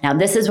same. Now,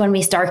 this is when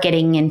we start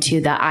getting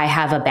into the I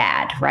have a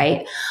bad,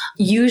 right?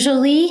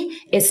 Usually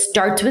it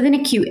starts with an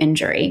acute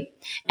injury.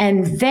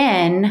 And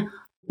then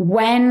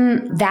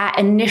when that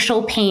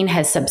initial pain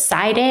has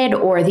subsided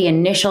or the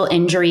initial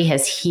injury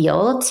has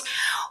healed,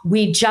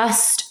 we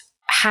just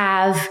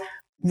have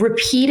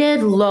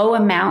repeated low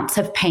amounts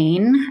of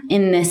pain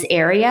in this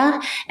area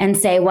and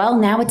say, well,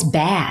 now it's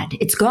bad.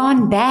 It's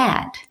gone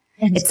bad.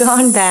 It's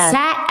gone bad.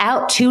 Sat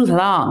out too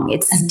long.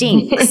 It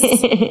stinks.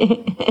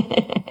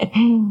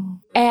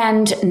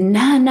 And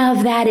none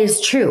of that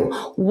is true.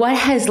 What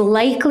has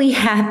likely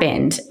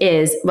happened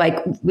is, like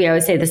we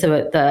always say this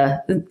about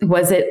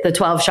was it the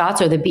 12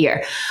 shots or the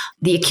beer?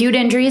 The acute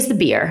injury is the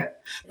beer.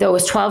 There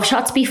was 12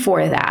 shots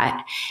before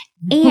that.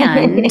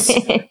 And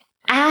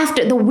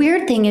after, the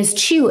weird thing is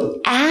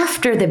too,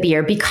 after the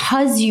beer,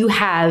 because you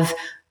have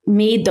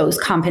made those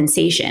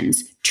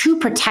compensations to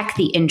protect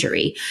the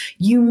injury,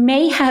 you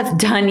may have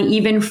done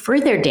even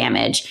further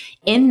damage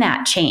in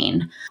that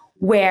chain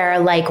where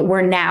like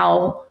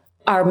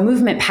our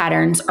movement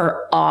patterns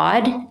are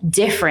odd,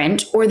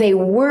 different, or they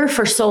were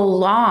for so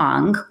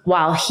long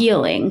while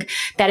healing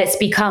that it's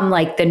become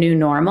like the new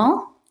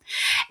normal.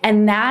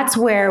 And that's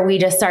where we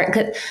just start,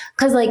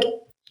 because like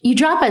you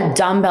drop a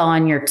dumbbell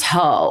on your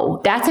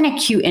toe, that's an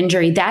acute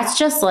injury. That's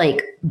just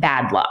like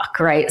bad luck,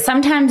 right?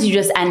 Sometimes you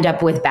just end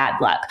up with bad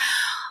luck.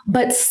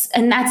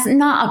 And that's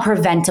not a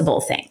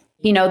preventable thing.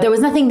 You know, there was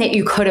nothing that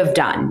you could have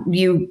done.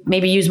 You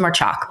maybe use more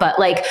chalk, but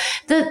like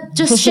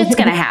just shit's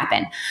going to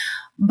happen.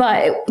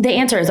 But the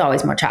answer is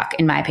always more chalk,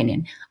 in my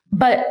opinion.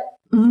 But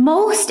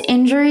most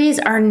injuries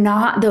are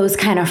not those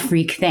kind of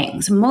freak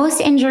things. Most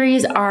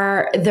injuries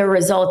are the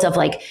result of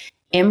like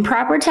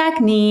improper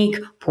technique,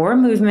 poor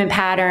movement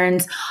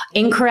patterns,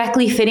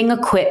 incorrectly fitting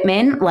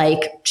equipment,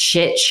 like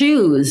shit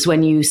shoes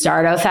when you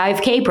start a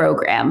 5K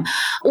program,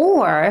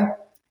 or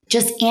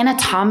just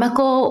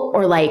anatomical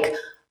or like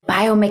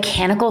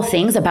biomechanical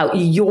things about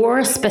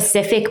your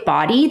specific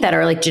body that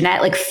are like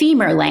genetic, like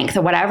femur length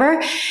or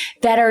whatever,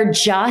 that are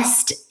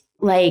just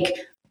like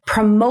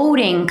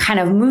promoting kind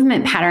of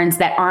movement patterns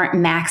that aren't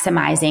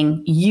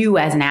maximizing you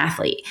as an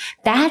athlete.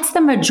 That's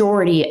the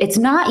majority. It's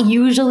not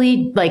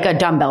usually like a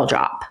dumbbell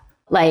drop.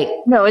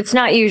 No, it's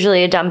not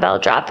usually a dumbbell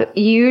drop.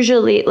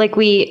 Usually, like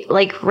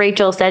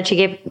Rachel said, she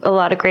gave a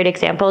lot of great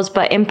examples,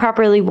 but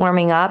improperly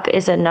warming up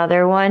is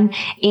another one.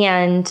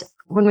 And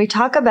when we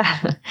talk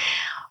about,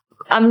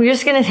 I'm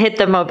just going to hit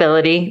the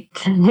mobility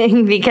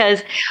thing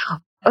because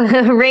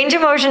range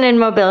of motion and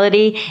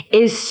mobility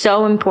is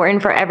so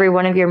important for every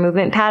one of your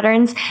movement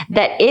patterns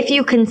that if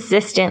you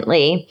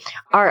consistently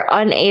are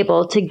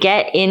unable to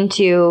get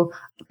into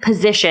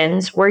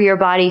positions where your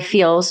body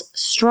feels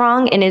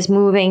strong and is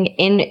moving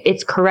in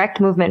its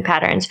correct movement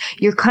patterns,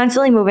 you're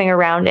constantly moving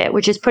around it,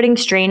 which is putting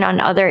strain on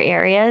other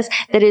areas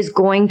that is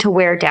going to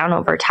wear down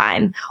over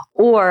time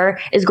or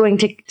is going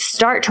to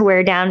start to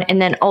wear down, and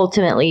then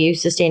ultimately you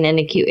sustain an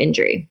acute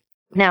injury.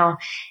 Now,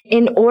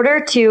 in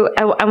order to,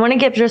 I want to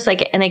give just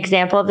like an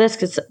example of this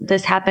because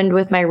this happened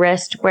with my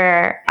wrist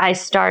where I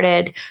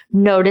started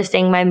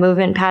noticing my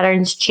movement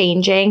patterns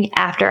changing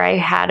after I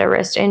had a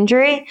wrist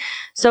injury.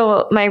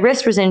 So my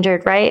wrist was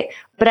injured, right?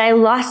 But I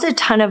lost a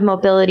ton of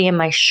mobility in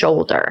my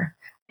shoulder,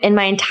 in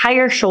my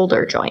entire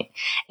shoulder joint.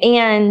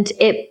 And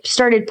it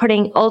started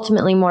putting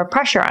ultimately more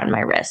pressure on my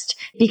wrist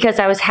because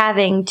I was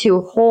having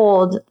to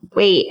hold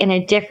weight in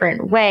a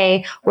different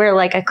way where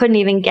like I couldn't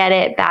even get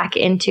it back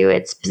into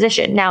its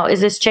position. Now,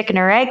 is this chicken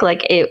or egg?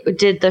 Like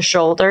did the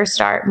shoulder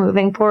start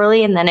moving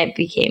poorly and then it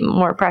became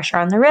more pressure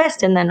on the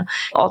wrist? And then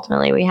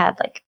ultimately we had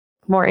like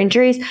more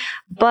injuries.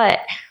 But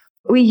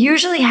we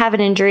usually have an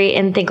injury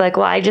and think like,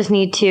 well, I just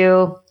need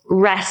to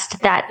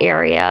rest that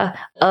area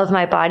of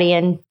my body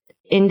and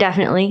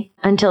indefinitely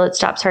until it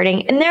stops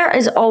hurting. And there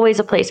is always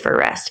a place for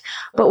rest.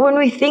 But when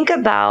we think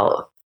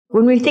about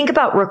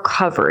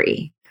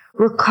recovery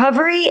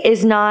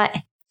is not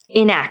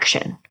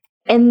inaction.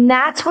 And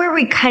that's where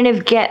we kind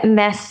of get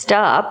messed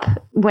up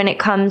when it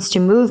comes to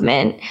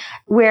movement,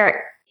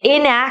 where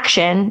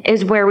inaction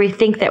is where we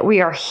think that we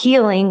are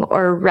healing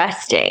or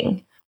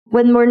resting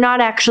when we're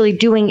not actually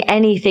doing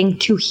anything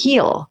to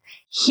heal.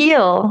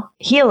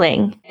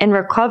 Healing and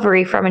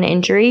recovery from an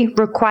injury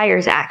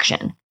requires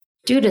action.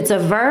 Dude, it's a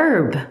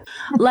verb.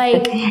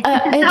 Like,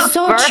 it's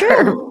so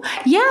true.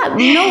 Yeah,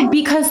 no,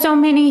 because so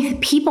many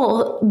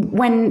people,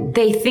 when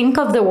they think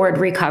of the word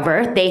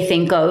recover, they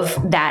think of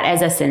that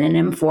as a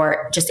synonym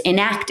for just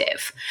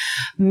inactive.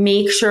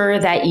 Make sure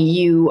that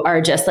you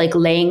are just like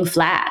laying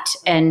flat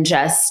and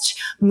just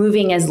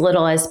moving as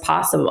little as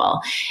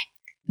possible.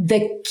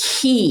 The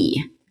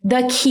key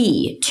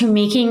to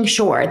making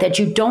sure that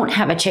you don't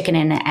have a chicken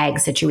and an egg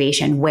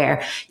situation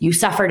where you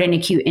suffered an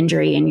acute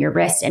injury in your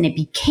wrist and it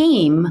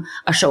became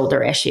a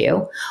shoulder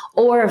issue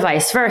or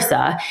vice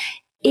versa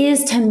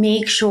is to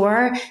make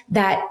sure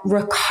that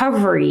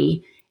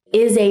recovery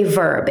is a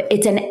verb.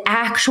 It's an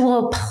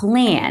actual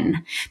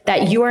plan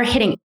that you are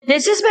hitting.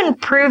 This has been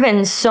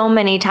proven so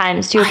many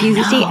times too. If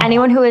you see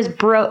anyone who has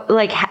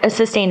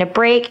sustained a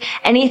break,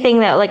 anything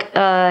that like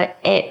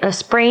a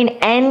sprain,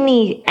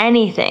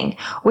 anything,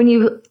 when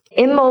you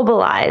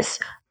immobilize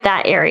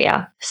that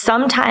area,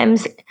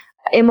 sometimes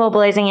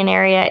immobilizing an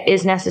area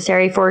is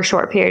necessary for a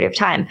short period of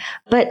time.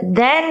 But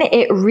then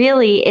it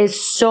really is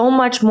so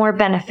much more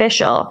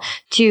beneficial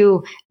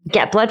to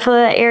get blood flow to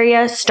that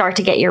area, start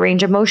to get your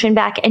range of motion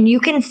back. And you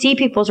can see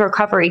people's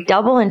recovery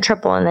double and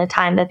triple in the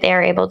time that they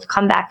are able to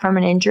come back from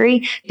an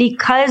injury,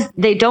 because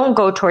they don't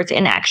go towards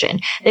inaction.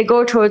 They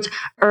go towards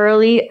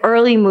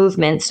early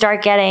movement,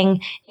 start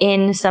getting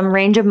in some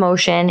range of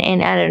motion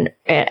and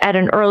at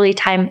an early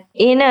time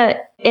in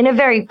a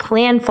very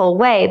planful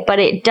way, but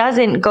it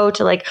doesn't go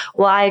to like,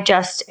 well, I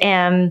just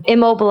am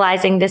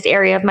immobilizing this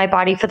area of my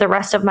body for the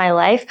rest of my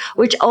life,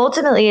 which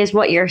ultimately is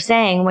what you're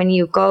saying when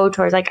you go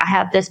towards like, I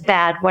have this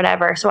bad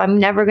whatever, so I'm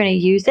never going to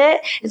use it.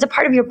 It's a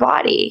part of your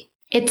body.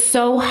 It's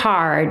so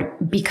hard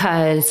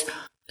because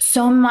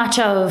so much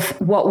of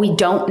what we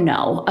don't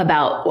know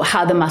about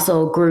how the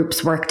muscle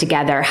groups work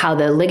together, how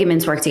the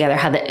ligaments work together,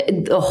 how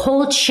the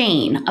whole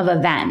chain of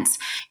events,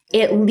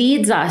 it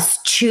leads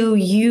us to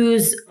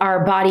use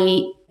our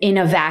body in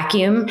a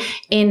vacuum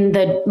in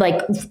the,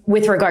 like,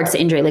 with regards to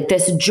injury, like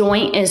this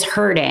joint is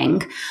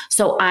hurting,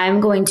 so I'm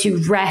going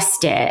to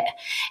rest it.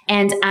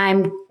 And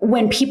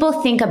when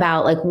people think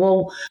about like,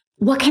 well,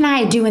 what can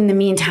I do in the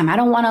meantime? I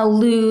don't want to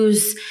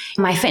lose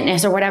my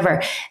fitness or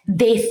whatever.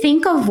 They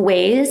think of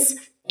ways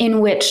in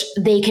which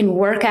they can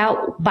work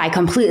out by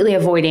completely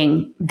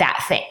avoiding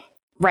that thing,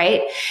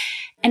 right?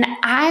 And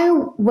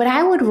what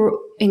I would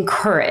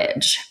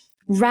encourage,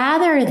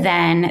 rather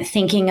than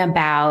thinking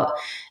about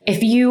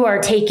if you are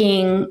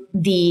taking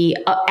the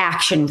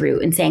action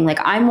route and saying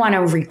like, I want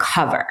to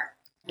recover,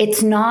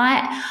 it's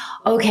not,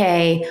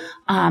 okay,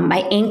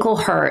 my ankle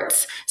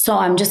hurts, so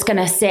I'm just going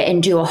to sit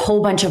and do a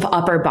whole bunch of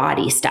upper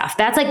body stuff.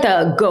 That's like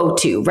the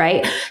go-to,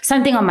 right?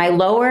 Something on my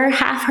lower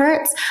half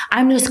hurts,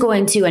 I'm just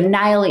going to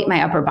annihilate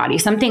my upper body.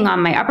 Something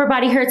on my upper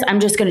body hurts, I'm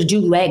just going to do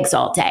legs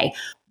all day.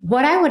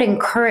 What I would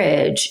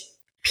encourage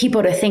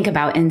people to think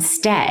about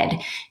instead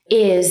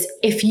is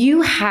if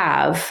you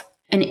have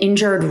an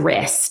injured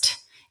wrist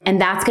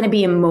and that's going to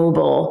be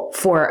immobile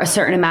for a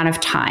certain amount of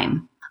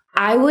time,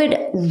 I would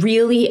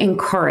really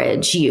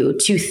encourage you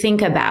to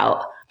think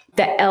about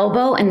the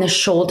elbow and the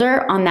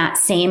shoulder on that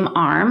same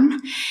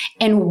arm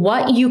and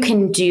what you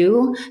can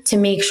do to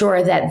make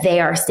sure that they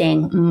are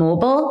staying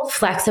mobile,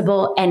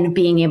 flexible, and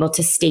being able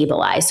to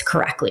stabilize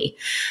correctly.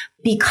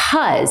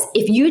 Because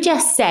if you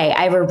just say,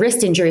 I have a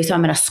wrist injury, so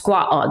I'm going to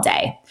squat all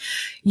day,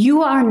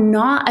 you are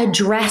not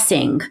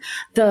addressing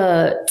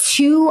the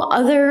two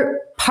other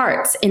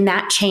parts in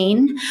that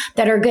chain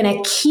that are going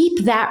to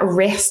keep that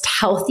wrist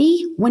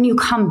healthy when you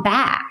come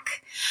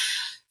back.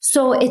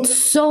 So it's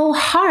so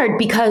hard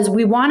because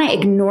we want to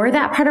ignore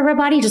that part of our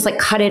body, just like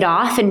cut it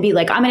off and be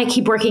like, I'm going to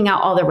keep working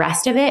out all the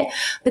rest of it.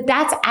 But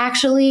that's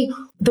actually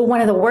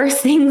one of the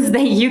worst things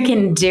that you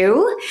can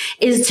do,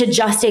 is to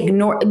just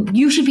ignore.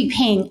 You should be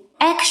paying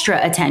extra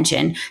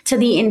attention to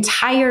the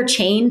entire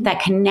chain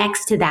that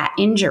connects to that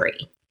injury.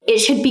 It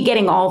should be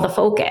getting all the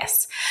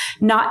focus,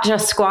 not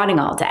just squatting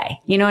all day.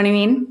 You know what I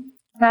mean?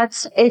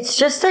 It's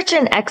just such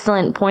an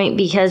excellent point,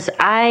 because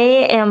I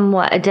am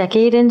a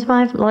decade into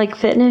my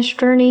fitness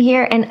journey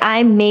here, and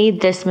I made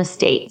this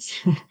mistake.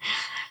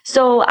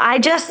 So I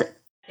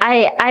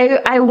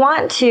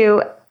want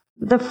to,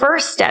 the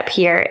first step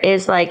here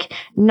is like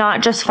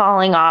not just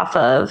falling off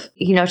of,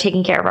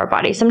 taking care of our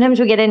body. Sometimes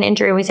we get an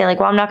injury and we say like,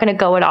 well, I'm not going to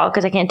go at all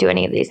because I can't do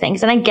any of these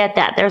things. And I get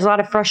that. There's a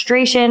lot of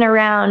frustration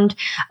around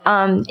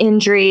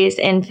injuries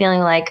and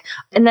feeling like,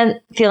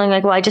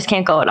 well, I just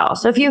can't go at all.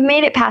 So if you've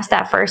made it past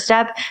that first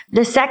step,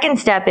 the second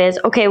step is,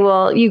 okay,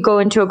 well, you go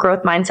into a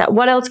growth mindset.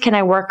 What else can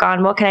I work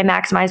on? What can I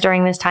maximize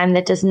during this time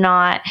that does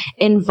not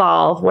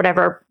involve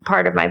whatever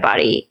part of my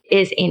body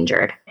is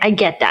injured? I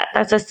get that.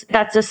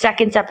 That's the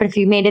second step. And if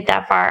you made it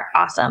that far,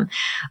 awesome.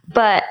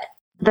 But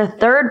the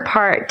third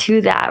part to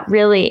that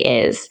really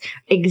is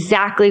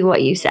exactly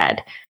what you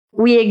said.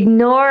 We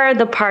ignore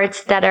the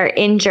parts that are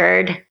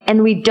injured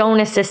and we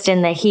don't assist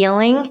in the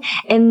healing.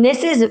 And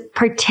this is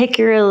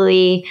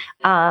particularly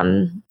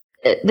prevalent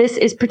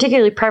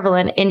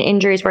in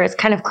injuries where it's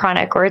kind of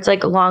chronic or it's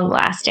like long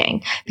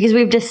lasting, because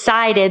we've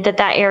decided that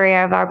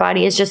area of our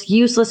body is just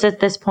useless at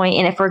this point.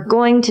 And if we're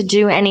going to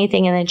do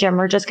anything in the gym,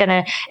 we're just going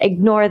to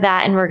ignore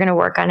that and we're going to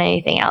work on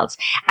anything else.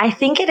 I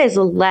think it is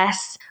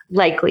less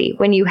likely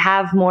when you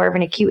have more of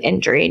an acute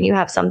injury and you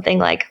have something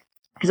like,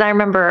 because I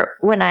remember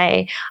when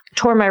I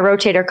tore my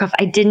rotator cuff,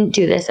 I didn't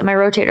do this and my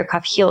rotator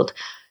cuff healed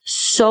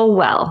so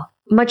well,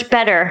 much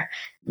better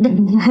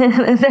than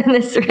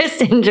this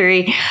wrist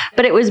injury.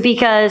 But it was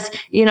because,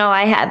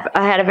 I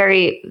had a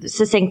very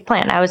succinct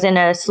plan. I was in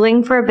a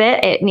sling for a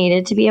bit. It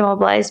needed to be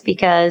immobilized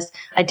because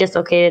I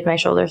dislocated my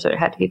shoulder, so it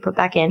had to be put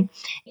back in.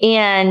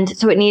 And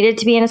so it needed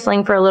to be in a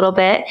sling for a little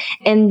bit.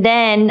 And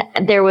then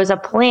there was a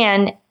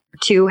plan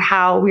to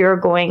how we were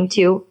going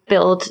to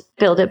build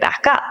it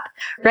back up,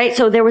 right?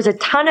 So there was a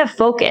ton of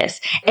focus,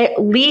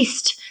 at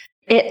least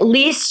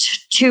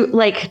to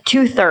like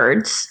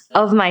 2/3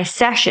 of my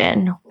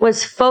session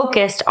was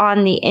focused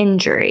on the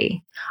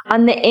injury.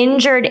 On the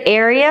injured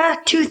area,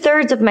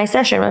 2/3 of my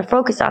session was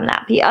focused on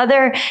that. The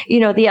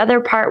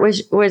other part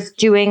was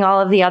doing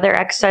all of the other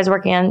exercise,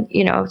 working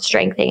on,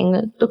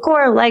 strengthening the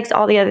core, legs,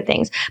 all the other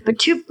things. But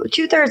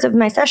 2/3 of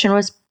my session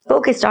was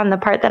focused on the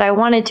part that I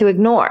wanted to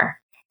ignore.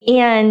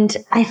 And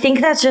I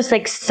think that's just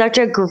like such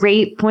a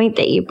great point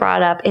that you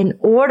brought up. In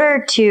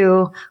order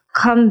to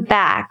come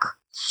back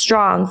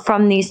strong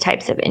from these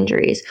types of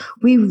injuries,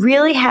 we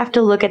really have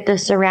to look at the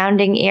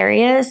surrounding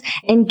areas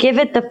and give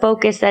it the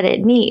focus that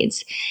it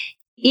needs,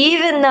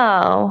 even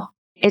though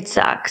it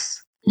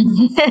sucks.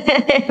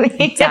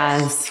 It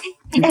does.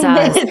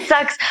 It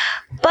sucks,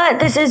 but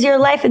this is your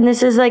life, and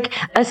this is like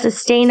a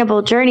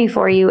sustainable journey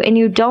for you. And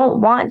you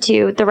don't want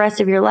to the rest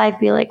of your life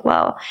be like,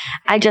 well,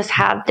 I just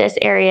have this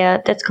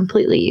area that's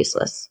completely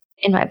useless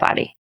in my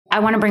body. I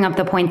want to bring up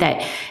the point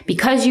that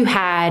because you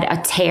had a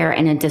tear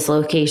and a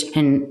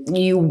dislocation,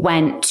 you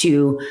went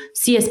to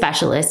see a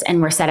specialist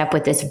and were set up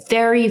with this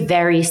very,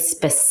 very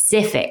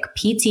specific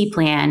PT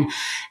plan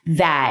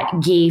that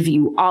gave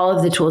you all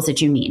of the tools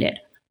that you needed.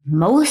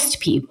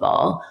 Most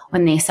people,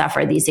 when they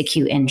suffer these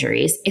acute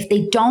injuries, if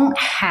they don't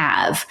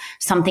have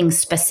something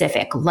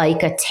specific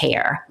like a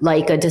tear,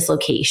 like a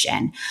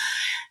dislocation,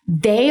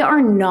 they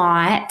are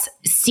not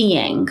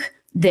seeing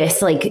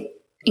this like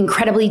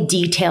incredibly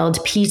detailed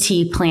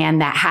PT plan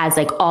that has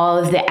like all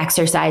of the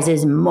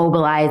exercises,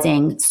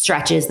 mobilizing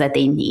stretches that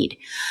they need.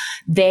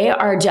 They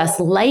are just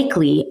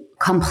likely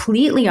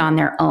completely on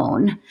their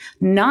own,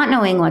 not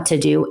knowing what to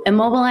do,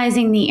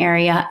 immobilizing the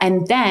area,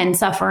 and then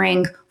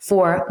suffering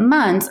for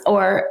months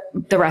or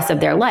the rest of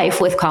their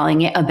life with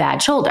calling it a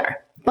bad shoulder.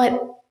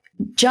 But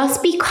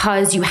just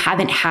because you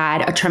haven't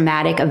had a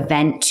traumatic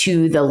event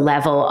to the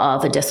level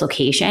of a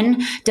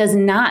dislocation does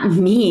not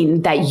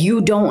mean that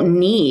you don't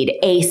need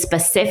a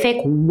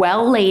specific,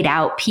 well laid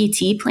out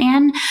PT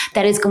plan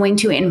that is going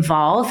to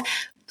involve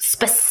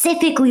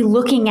specifically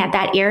looking at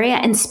that area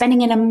and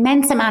spending an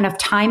immense amount of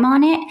time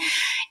on it.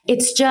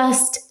 It's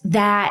just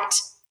that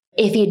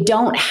if you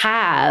don't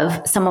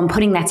have someone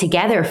putting that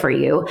together for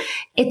you,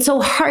 it's so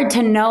hard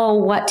to know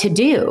what to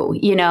do,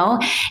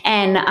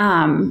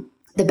 And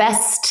the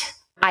best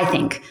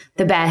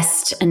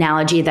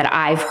analogy that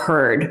I've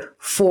heard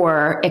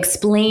for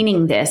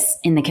explaining this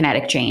in the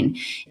kinetic chain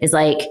is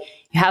like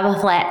you have a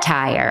flat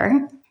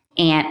tire,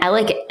 and I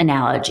like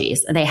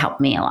analogies. They help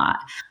me a lot.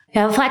 You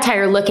have a flat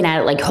tire, looking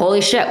at it like,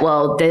 holy shit,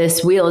 well,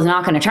 this wheel is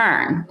not going to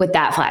turn with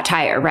that flat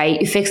tire,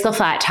 right? You fix the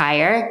flat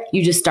tire,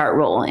 you just start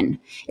rolling.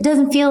 It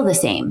doesn't feel the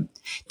same.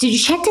 Did you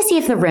check to see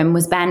if the rim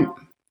was bent?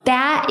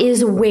 That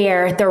is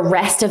where the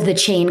rest of the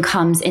chain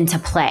comes into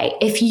play.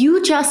 If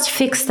you just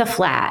fix the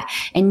flat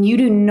and you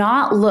do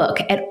not look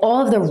at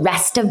all of the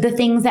rest of the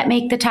things that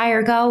make the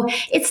tire go,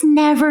 it's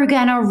never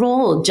gonna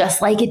roll just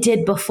like it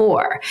did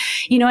before.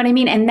 You know what I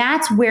mean? And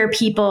that's where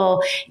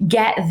people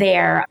get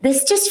there.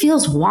 This just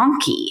feels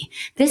wonky.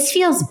 This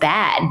feels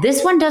bad.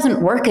 This one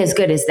doesn't work as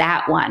good as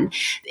that one.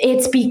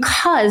 It's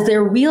because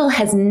their wheel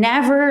has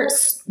never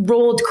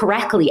rolled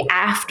correctly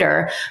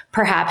after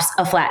perhaps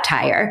a flat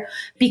tire,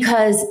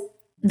 because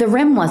the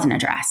rim wasn't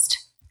addressed.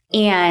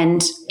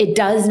 And it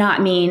does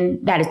not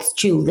mean that it's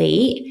too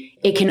late.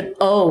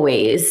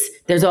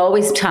 There's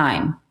always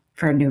time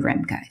for a new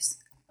rim, guys.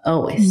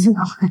 Always.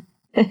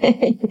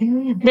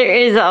 There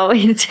is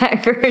always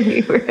time for a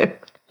new rim.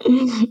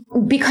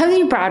 Because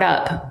you brought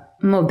up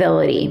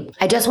mobility,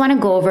 I just want to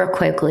go over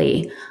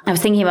quickly. I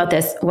was thinking about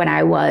this when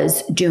I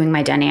was doing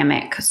my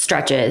dynamic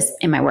stretches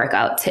in my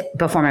workout,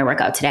 before my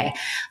workout today. I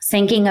was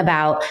thinking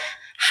about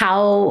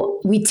how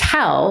we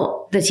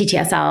tell the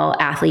TTSL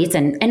athletes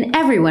and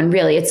everyone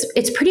really,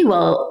 it's pretty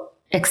well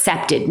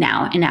accepted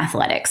now in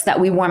athletics that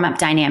we warm up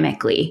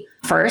dynamically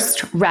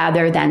first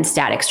rather than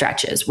static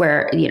stretches,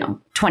 where,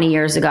 20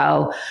 years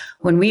ago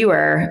when we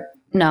were,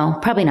 no,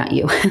 probably not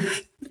you.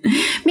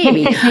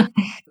 Maybe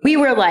we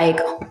were like,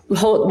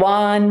 hold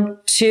 1,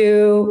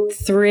 2,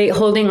 3,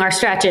 holding our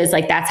stretches.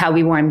 Like that's how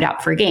we warmed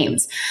up for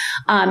games.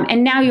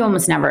 And now you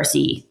almost never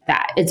see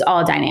that. It's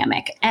all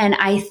dynamic. And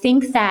I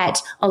think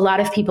that a lot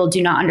of people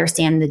do not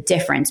understand the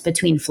difference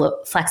between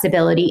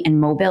flexibility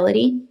and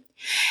mobility,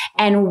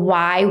 and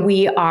why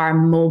we are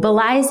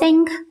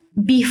mobilizing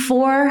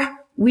before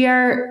we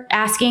are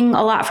asking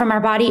a lot from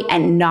our body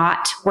and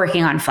not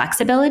working on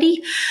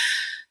flexibility.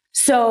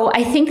 So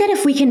I think that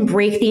if we can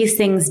break these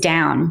things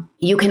down,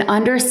 you can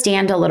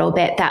understand a little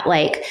bit that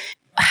like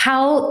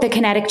how the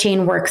kinetic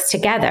chain works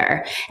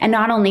together. And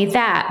not only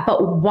that,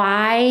 but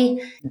why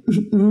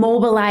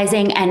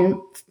mobilizing and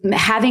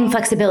having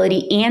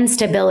flexibility and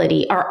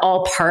stability are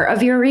all part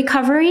of your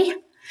recovery,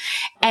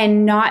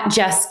 and not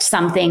just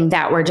something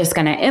that we're just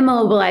going to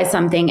immobilize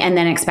something and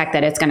then expect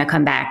that it's going to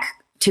come back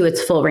to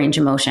its full range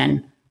of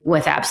motion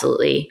with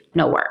absolutely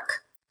no work.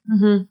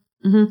 Mm-hmm.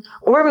 Mm-hmm.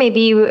 Or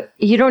maybe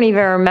you don't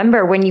even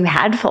remember when you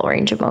had full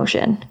range of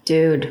motion.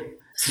 Dude,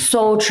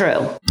 so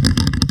true.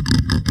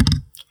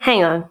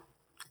 Hang on.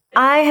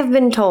 I have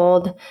been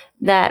told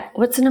that,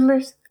 what's the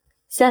numbers?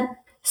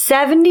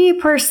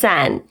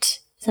 70%,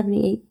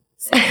 78,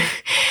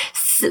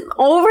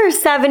 over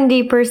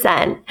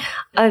 70%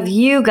 of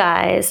you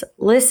guys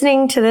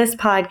listening to this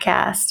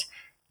podcast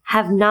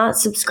have not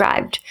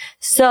subscribed.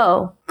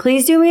 So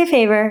please do me a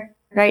favor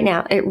right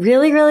now. It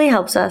really, really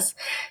helps us.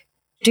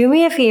 Do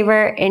me a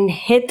favor and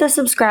hit the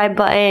subscribe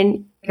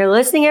button. You're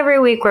listening every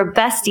week. We're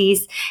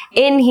besties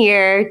in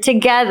here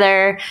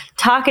together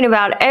talking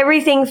about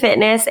everything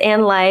fitness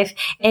and life,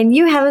 and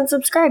you haven't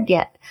subscribed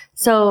yet.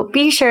 So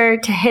be sure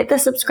to hit the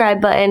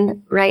subscribe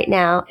button right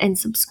now and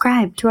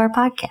subscribe to our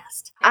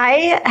podcast.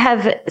 I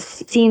have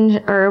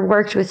seen or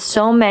worked with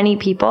so many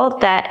people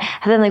that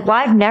have been like, well,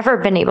 I've never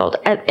been able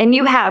to, and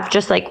you have,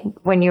 just like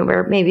when you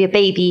were maybe a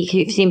baby,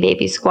 you've seen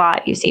babies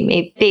squat, you've seen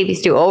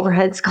babies do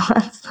overhead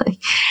squats.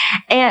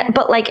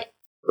 But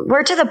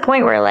we're to the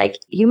point where like,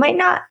 you might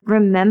not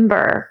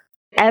remember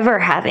ever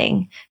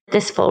having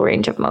this full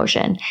range of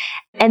motion,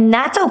 and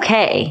that's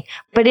okay,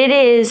 but it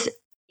is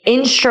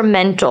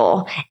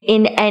instrumental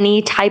in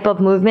any type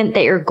of movement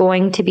that you're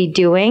going to be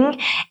doing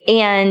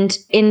and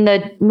in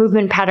the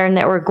movement pattern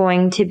that we're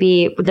going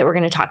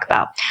to talk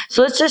about.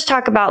 So let's just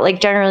talk about,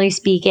 like, generally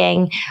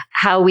speaking,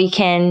 how we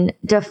can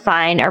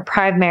define our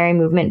primary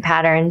movement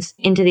patterns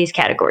into these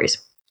categories.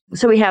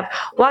 So we have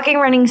walking,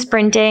 running,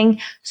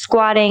 sprinting,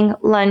 squatting,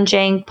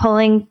 lunging,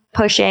 pulling,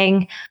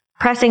 pushing,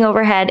 pressing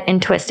overhead,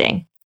 and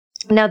twisting.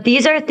 Now,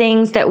 these are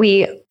things that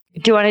we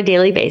do on a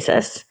daily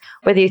basis,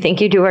 whether you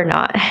think you do or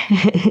not.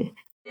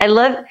 I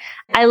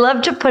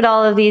love to put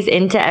all of these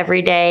into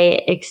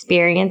everyday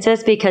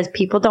experiences because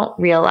people don't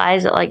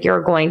realize that, like,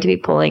 you're going to be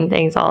pulling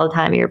things all the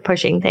time. You're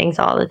pushing things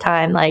all the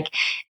time. Like,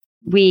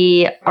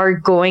 we are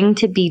going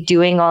to be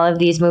doing all of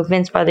these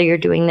movements, whether you're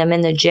doing them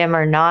in the gym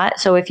or not.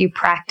 So if you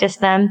practice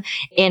them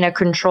in a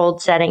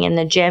controlled setting in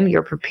the gym,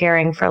 you're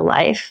preparing for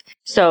life.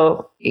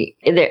 So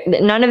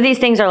none of these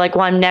things are like,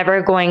 well, I'm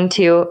never going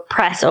to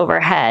press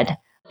overhead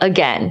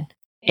again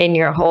in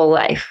your whole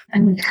life.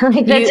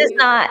 Like, that's just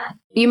not.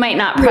 You might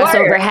not press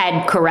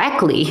overhead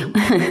correctly,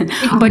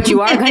 but you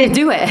are going to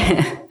do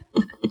it.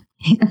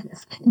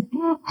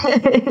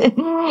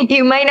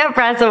 You might not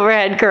press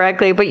overhead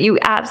correctly, but you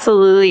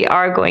absolutely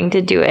are going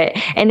to do it.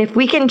 And if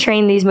we can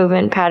train these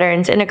movement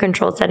patterns in a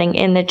controlled setting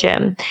in the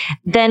gym,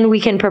 then we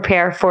can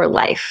prepare for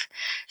life.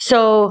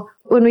 So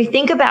when we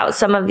think about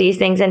some of these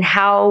things and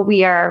how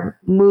we are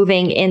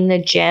moving in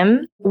the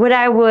gym, what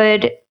I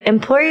would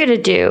implore you to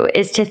do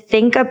is to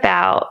think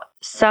about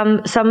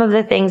some of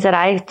the things that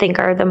I think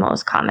are the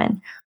most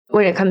common.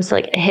 When it comes to,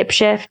 like, a hip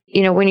shift,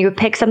 when you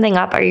pick something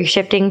up, are you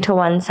shifting to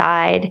one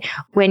side?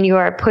 When you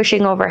are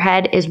pushing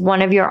overhead, is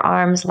one of your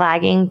arms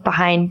lagging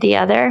behind the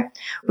other?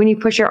 When you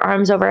push your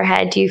arms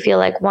overhead, do you feel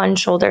like one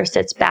shoulder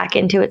sits back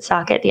into its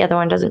socket, the other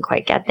one doesn't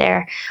quite get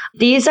there?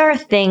 These are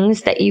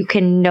things that you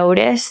can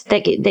notice,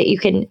 that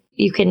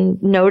you can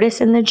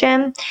notice in the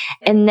gym.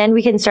 And then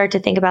we can start to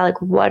think about,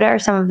 like, what are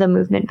some of the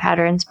movement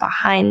patterns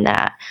behind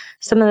that?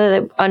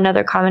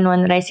 Another common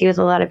one that I see with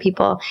a lot of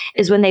people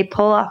is when they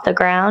pull off the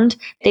ground,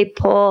 they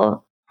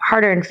pull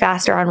harder and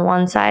faster on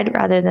one side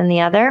rather than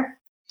the other.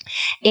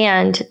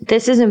 And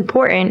this is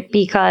important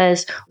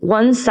because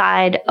one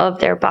side of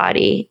their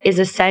body is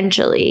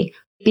essentially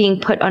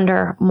being put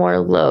under more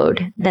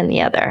load than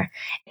the other.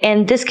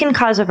 And this can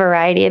cause a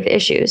variety of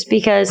issues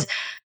because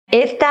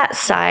if that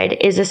side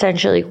is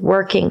essentially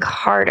working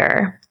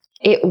harder,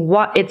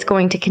 it's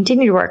going to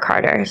continue to work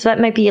harder. So that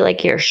might be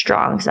like your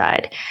strong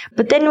side.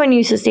 But then when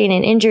you sustain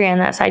an injury on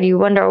that side, you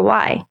wonder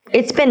why.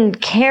 It's been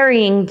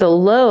carrying the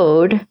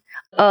load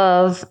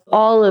of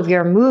all of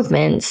your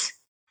movements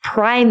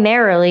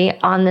primarily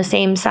on the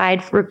same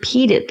side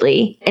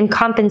repeatedly and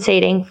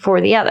compensating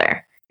for the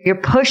other. You're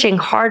pushing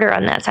harder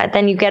on that side.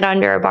 Then you get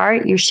under a bar,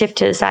 you shift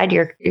to the side,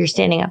 you're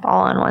standing up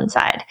all on one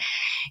side.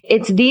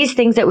 It's these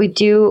things that we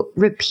do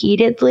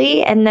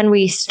repeatedly, and then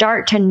we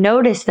start to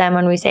notice them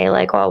when we say,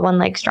 like, well, one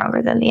leg's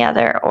stronger than the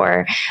other,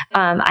 or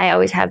I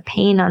always have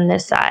pain on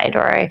this side,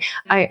 or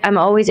I'm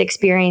always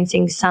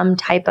experiencing some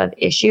type of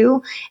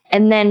issue.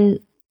 And then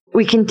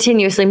we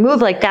continuously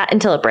move like that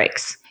until it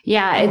breaks.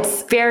 Yeah,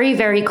 it's very,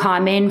 very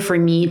common for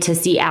me to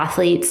see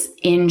athletes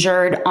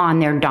injured on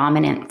their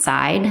dominant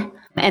side.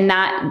 And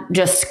that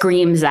just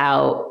screams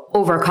out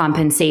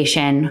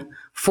overcompensation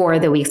for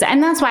the weak side.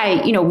 And that's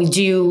why, we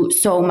do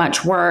so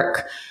much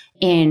work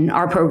in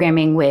our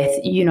programming with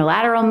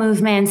unilateral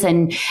movements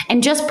and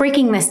just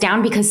breaking this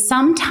down, because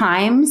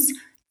sometimes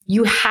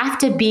you have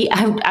to be,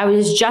 I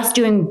was just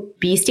doing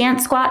B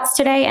stance squats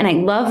today, and I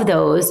love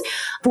those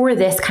for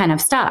this kind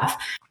of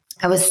stuff.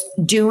 I was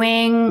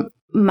doing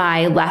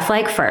my left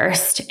leg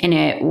first, and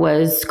it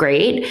was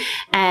great.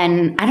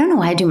 And I don't know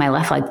why I do my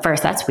left leg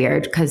first. That's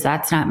weird because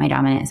that's not my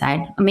dominant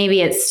side.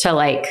 Maybe it's to,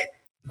 like,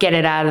 get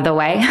it out of the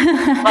way.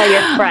 While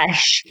you're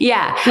fresh.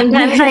 Yeah.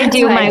 Sometimes I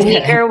do my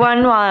weaker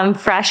one while I'm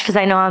fresh because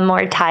I know I'm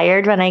more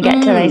tired when I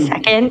get to my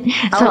second.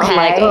 So I'm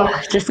like,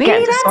 oh, just maybe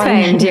get this that's one.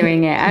 why I'm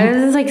doing it. I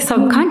was like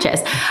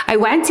subconscious. I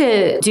went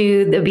to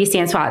do the B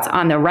stand squats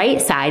on the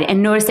right side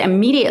and noticed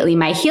immediately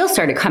my heel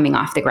started coming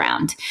off the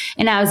ground.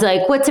 And I was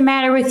like, what's the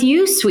matter with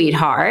you,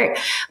 sweetheart?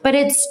 But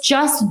it's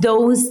just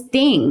those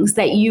things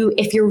that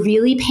if you're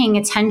really paying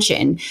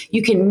attention,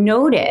 you can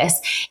notice.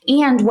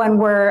 And when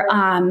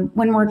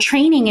we're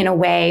training in a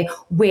way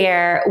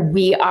where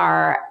we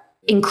are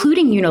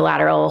including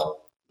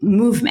unilateral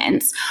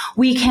movements,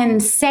 we can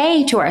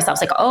say to ourselves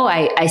like, oh,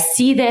 I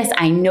see this,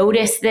 I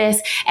notice this,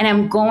 and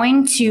I'm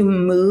going to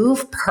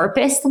move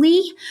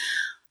purposefully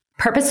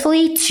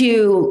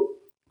to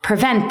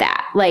prevent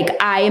that. Like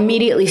I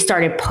immediately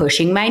started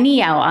pushing my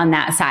knee out on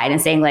that side and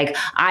saying like,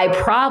 I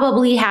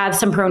probably have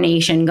some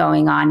pronation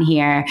going on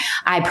here.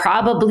 I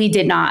probably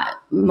did not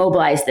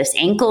mobilize this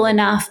ankle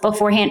enough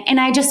beforehand. And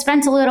I just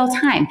spent a little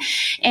time.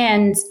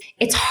 And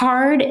it's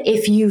hard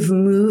if you've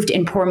moved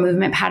in poor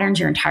movement patterns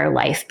your entire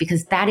life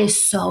because that is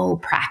so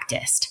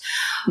practiced.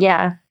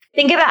 Yeah.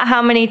 Think about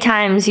how many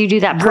times you do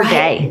that per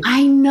day.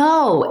 I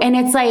know. And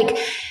it's like,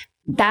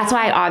 that's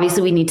why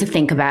obviously we need to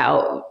think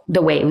about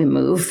the way we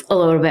move a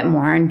little bit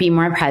more and be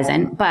more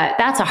present. But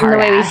that's a hard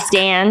ask. The way we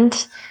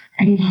stand.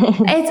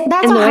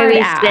 That's a hard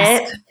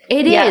ask.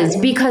 It is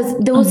because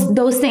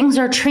those things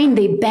are trained.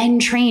 They've been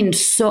trained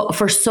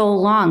for so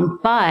long.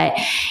 But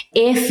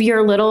if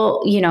your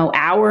little,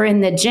 hour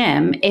in the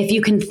gym, if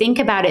you can think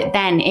about it,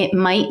 then it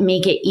might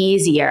make it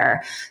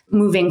easier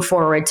moving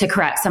forward to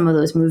correct some of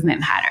those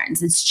movement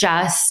patterns. It's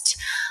just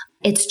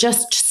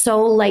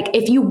so like,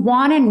 if you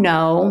want to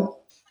know,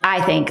 I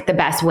think the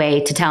best way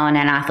to tell an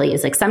athlete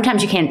is like,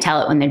 sometimes you can't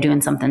tell it when they're doing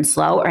something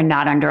slow or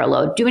not under a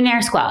load. Do an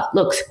air squat.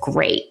 Looks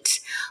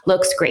great.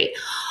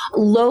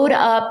 Load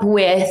up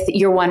with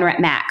your 1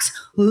 rep max.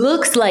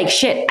 Looks like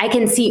shit. I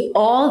can see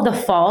all the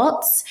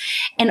faults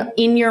and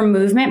in your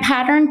movement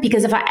pattern,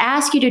 because if I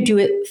ask you to do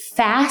it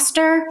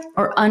faster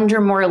or under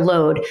more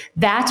load,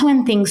 that's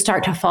when things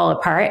start to fall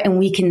apart and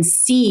we can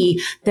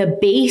see the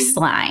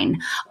baseline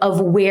of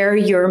where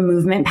your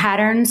movement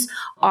patterns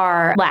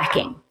are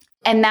lacking.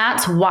 And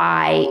that's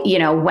why,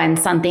 when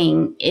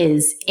something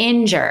is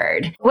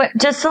injured.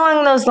 Just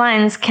along those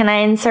lines, can I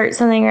insert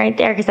something right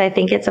there? Because I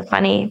think it's a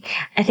funny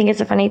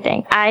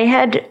thing. I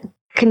had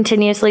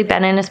continuously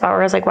been in a spot where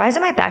I was like, why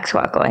isn't my back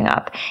squat going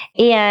up?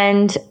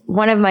 And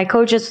one of my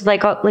coaches was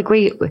like,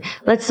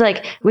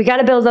 we got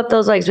to build up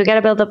those legs. We got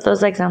to build up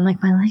those legs. And I'm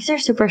like, my legs are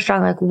super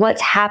strong. Like,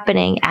 what's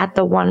happening at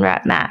the 1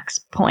 rep max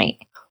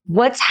point?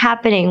 What's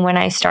happening when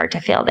I start to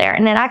feel there?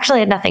 And it actually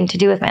had nothing to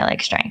do with my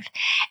leg strength.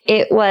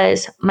 It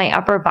was my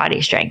upper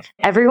body strength.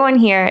 Everyone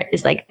here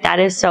is like, that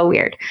is so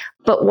weird.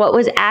 But what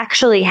was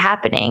actually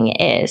happening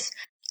is,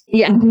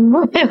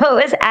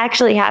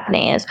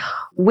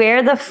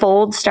 where the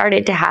fold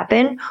started to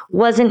happen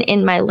wasn't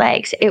in my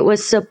legs. It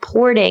was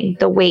supporting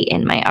the weight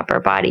in my upper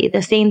body.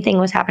 The same thing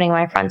was happening in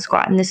my front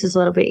squat. And this is a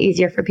little bit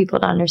easier for people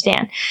to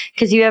understand.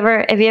 Because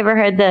have you ever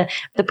heard the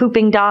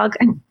pooping dog?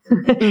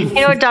 You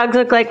know what dogs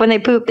look like when they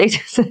poop? They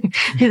just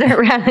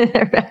they're around in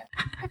their back.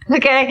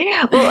 Okay.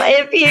 Well,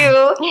 if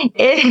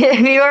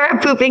you are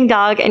a pooping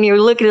dog and you're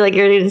looking like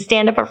you're going to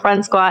stand up a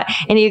front squat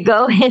and you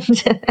go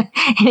into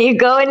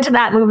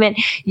that movement,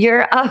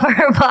 your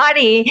upper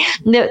body,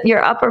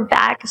 your upper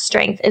back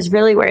strength is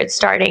really where it's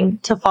starting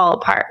to fall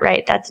apart,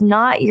 right? That's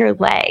not your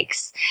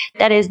legs.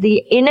 That is the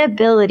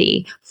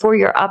inability for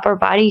your upper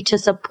body to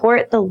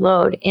support the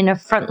load in a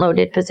front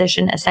loaded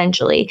position,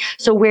 essentially.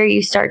 So where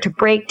you start to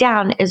break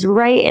down is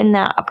right in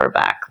that upper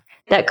back.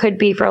 That could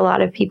be for a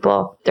lot of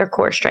people, their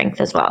core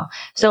strength as well.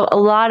 So a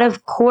lot of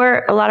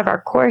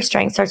our core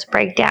strength starts to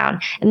break down.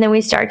 And then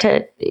we start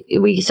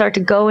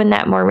to go in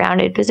that more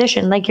rounded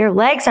position. Like your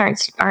legs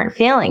aren't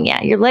failing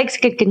yet. Your legs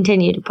could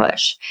continue to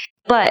push,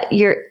 but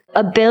your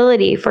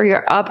ability for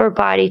your upper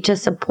body to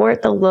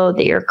support the load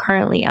that you're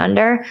currently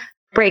under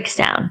breaks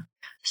down.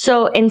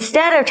 So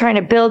instead of trying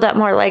to build up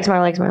more legs,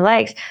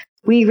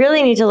 we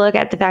really need to look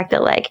at the fact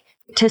that like,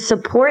 to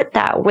support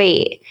that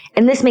weight.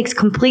 And this makes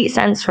complete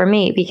sense for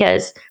me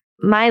because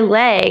my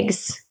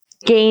legs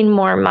gain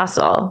more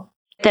muscle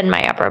than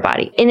my upper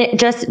body. And it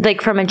just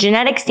like from a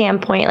genetic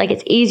standpoint, like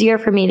it's easier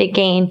for me to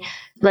gain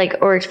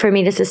or for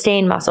me to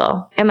sustain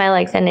muscle in my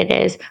legs than it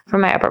is for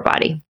my upper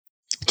body.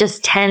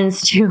 Just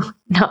tends to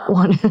not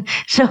want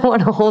to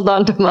hold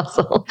on to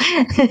muscle.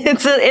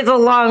 It's a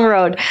long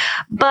road,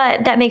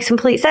 but that makes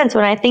complete sense.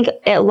 When I think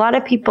a lot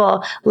of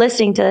people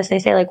listening to this, they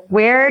say like,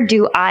 where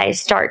do I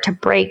start to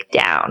break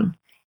down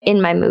in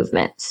my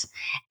movements?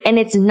 And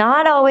it's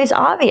not always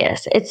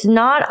obvious. It's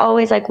not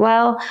always like,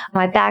 well,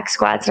 my back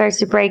squat starts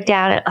to break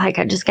down. Like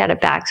I just got a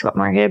back squat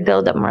more. I got to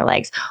build up more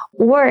legs.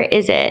 Or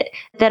is it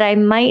that I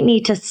might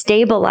need to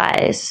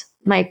stabilize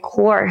my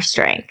core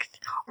strength?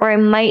 Or I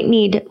might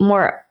need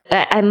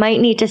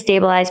to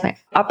stabilize my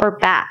upper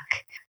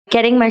back.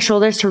 getting my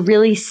shoulders to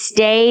really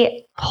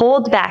stay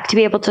pulled back to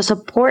be able to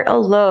support a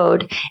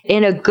load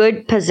in a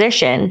good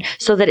position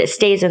so that it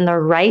stays in the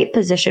right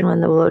position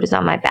when the load is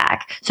on my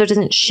back. So it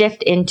doesn't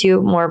shift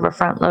into more of a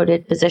front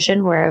loaded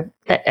position where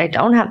that I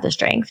don't have the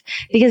strength,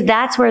 because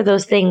that's where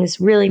those things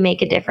really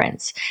make a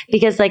difference.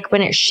 Because like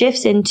when it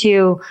shifts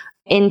into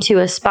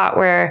a spot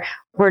where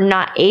we're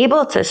not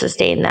able to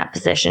sustain that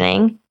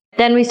positioning,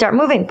 then we start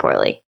moving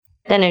poorly.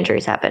 Then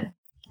injuries happen.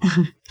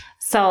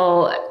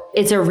 So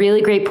it's a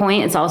really great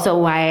point. It's also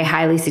why I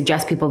highly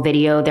suggest people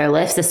video their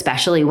lifts,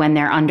 especially when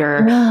they're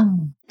under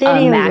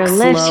video max your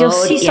lifts. load. You'll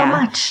see so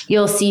much.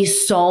 You'll see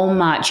so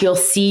much. You'll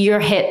see your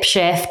hip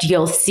shift.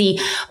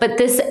 But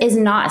this is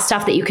not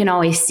stuff that you can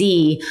always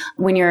see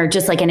when you're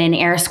just like in an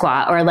air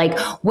squat or like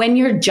when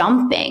you're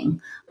jumping.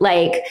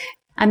 Like,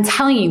 I'm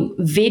telling you,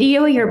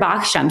 video your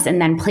box jumps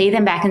and then play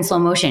them back in slow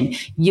motion.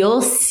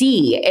 You'll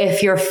see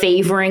if you're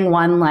favoring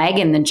one leg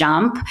in the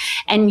jump,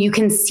 and you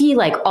can see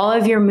like all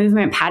of your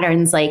movement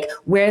patterns, like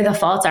where the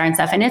faults are and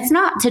stuff. And it's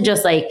not to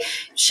just like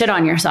shit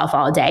on yourself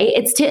all day.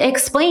 It's to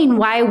explain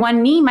why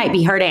one knee might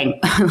be hurting.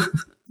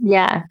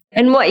 Yeah.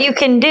 And what you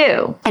can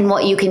do.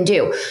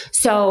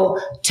 So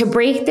to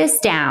break this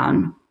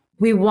down,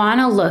 we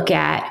want to look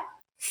at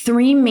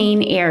 3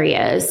 main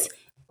areas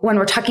when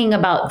we're talking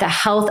about the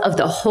health of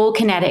the whole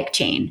kinetic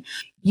chain.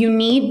 You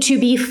need to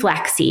be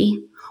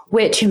flexy,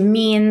 which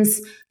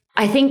means,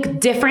 I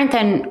think,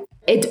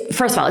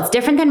 first of all, it's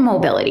different than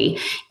mobility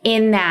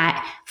in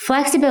that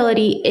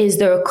flexibility is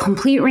the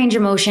complete range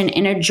of motion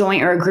in a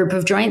joint or a group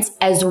of joints,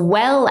 as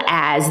well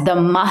as the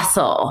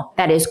muscle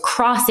that is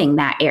crossing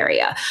that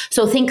area.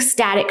 So think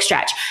static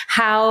stretch.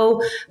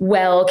 How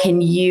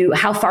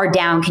far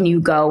down can you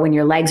go when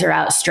your legs are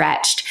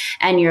outstretched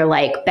and you're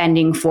like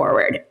bending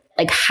forward?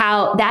 Like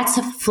that's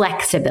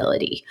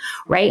flexibility,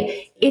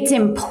 right? It's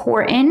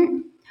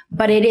important,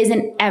 but it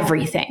isn't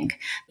everything,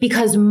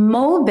 because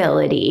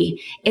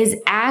mobility is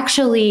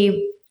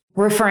actually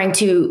referring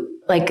to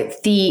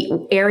like the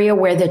area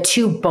where the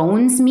 2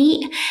 bones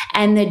meet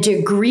and the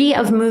degree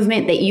of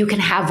movement that you can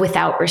have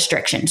without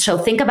restriction. So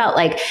think about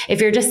like,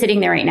 if you're just sitting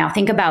there right now,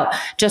 think about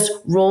just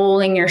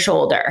rolling your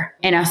shoulder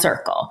in a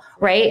circle,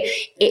 right?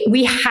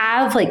 We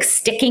have like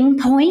sticking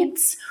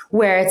points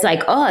where it's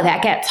like, oh,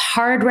 that gets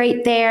hard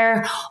right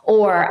there.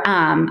 Or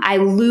I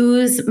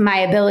lose my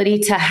ability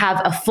to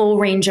have a full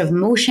range of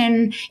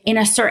motion in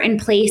a certain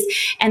place.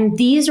 And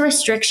these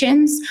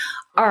restrictions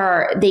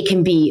they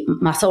can be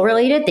muscle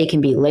related, they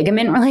can be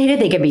ligament related,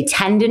 they can be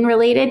tendon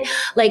related.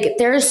 Like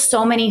there's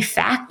so many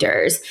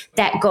factors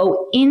that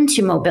go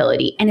into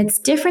mobility, and it's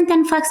different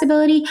than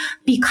flexibility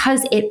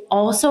because it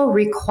also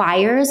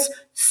requires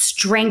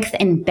strength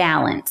and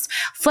balance.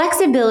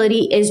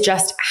 Flexibility is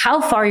just how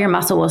far your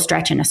muscle will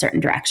stretch in a certain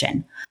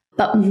direction.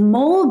 But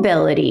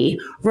mobility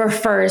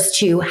refers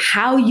to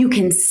how you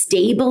can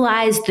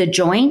stabilize the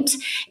joint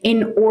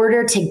in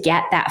order to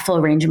get that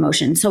full range of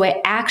motion. So it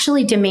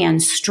actually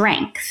demands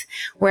strength,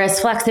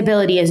 whereas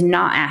flexibility is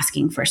not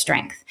asking for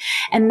strength.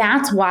 And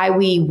that's why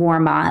we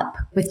warm up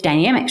with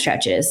dynamic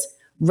stretches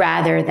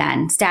rather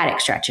than static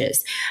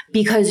stretches,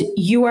 because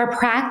you are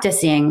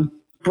practicing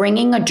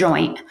bringing a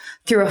joint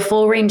through a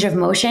full range of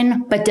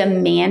motion, but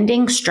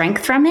demanding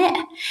strength from it,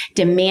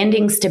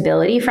 demanding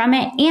stability from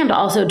it, and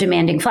also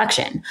demanding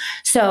flexion.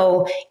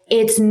 So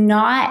it's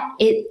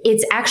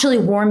actually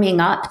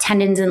warming up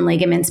tendons and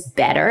ligaments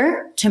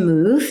better to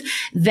move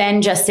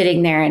than just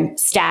sitting there and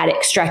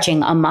static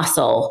stretching a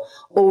muscle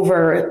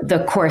over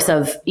the course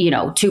of,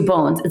 2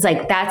 bones. It's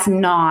like, that's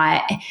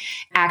not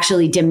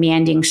actually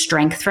demanding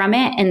strength from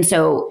it. And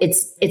so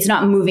it's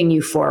not moving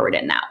you forward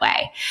in that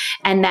way.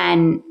 And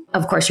then,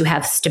 of course, you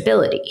have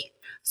stability.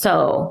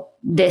 So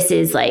this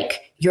is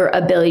like your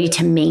ability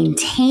to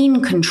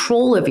maintain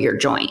control of your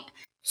joint.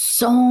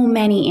 So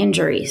many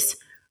injuries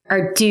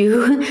are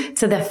due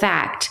to the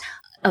fact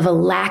of a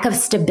lack of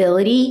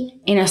stability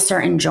in a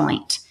certain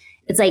joint.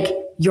 It's like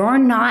you're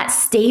not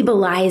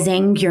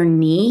stabilizing your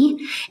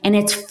knee and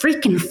it's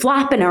freaking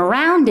flopping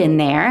around in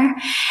there.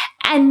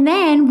 And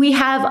then we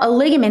have a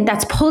ligament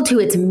that's pulled to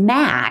its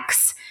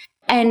max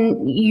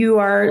and you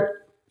are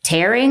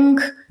tearing,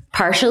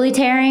 partially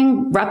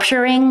tearing,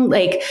 rupturing.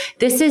 Like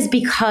this is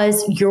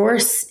because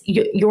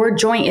your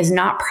joint is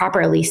not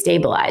properly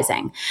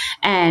stabilizing.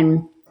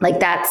 And like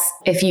that's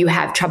if you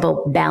have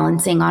trouble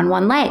balancing on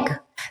one leg.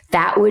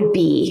 That would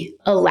be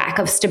a lack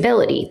of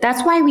stability.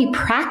 That's why we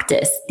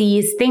practice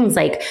these things.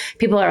 Like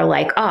people are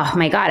like, oh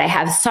my God, I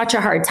have such a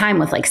hard time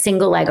with like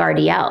single leg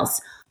RDLs.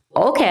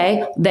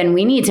 Okay, then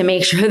we need to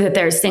make sure that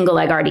there's single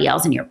leg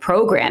RDLs in your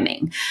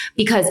programming.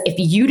 Because if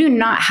you do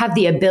not have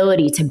the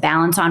ability to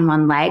balance on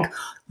one leg,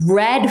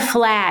 red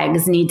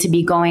flags need to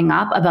be going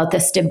up about the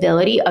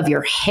stability of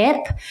your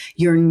hip,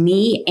 your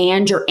knee,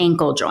 and your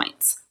ankle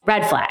joints.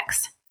 Red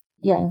flags.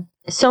 Yeah.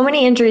 So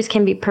many injuries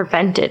can be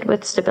prevented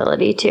with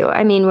stability too.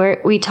 I mean,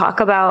 we talk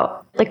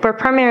about, like we're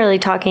primarily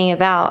talking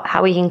about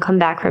how we can come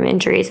back from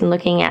injuries and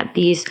looking at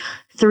these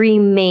three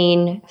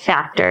main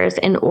factors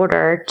in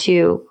order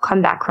to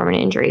come back from an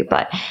injury.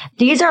 But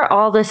these are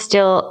all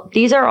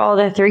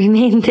the three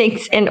main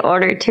things in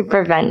order to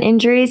prevent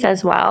injuries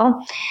as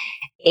well.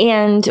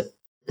 And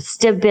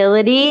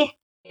stability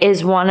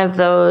is one of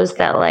those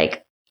that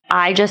like,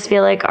 I just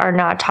feel like are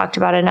not talked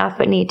about enough,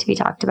 but need to be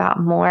talked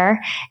about more,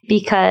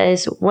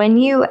 because when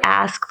you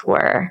ask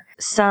for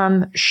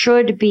some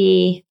should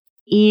be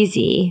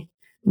easy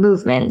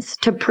movements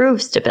to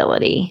prove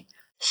stability,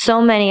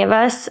 so many of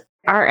us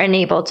are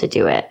unable to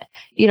do it.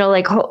 You know,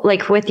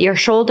 like with your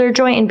shoulder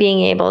joint and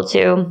being able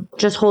to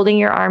just holding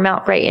your arm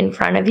out right in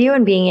front of you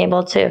and being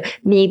able to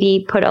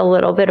maybe put a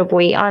little bit of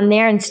weight on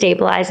there and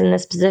stabilize in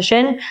this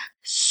position.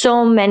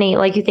 So many,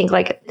 like you think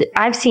like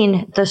I've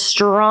seen the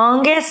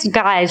strongest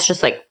guys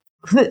just like,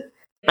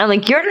 I'm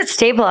like, you're not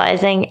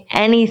stabilizing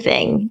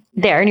anything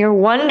there. And you're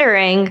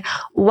wondering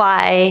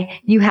why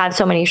you have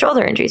so many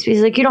shoulder injuries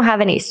because like you don't have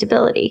any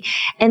stability.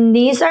 And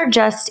these are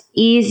just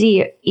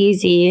easy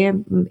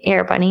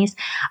air bunnies,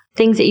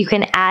 things that you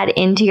can add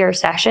into your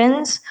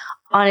sessions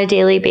on a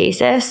daily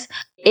basis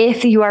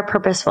if you are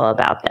purposeful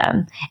about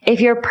them.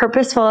 If you're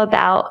purposeful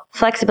about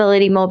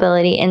flexibility,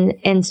 mobility,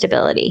 and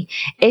stability.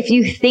 If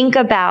you think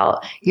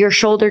about your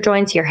shoulder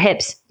joints, your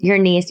hips, your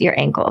knees, your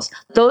ankles.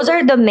 Those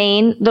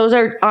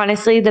are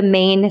honestly the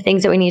main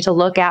things that we need to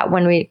look at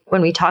when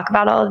we talk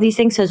about all of these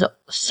things.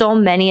 So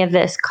many of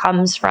this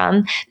comes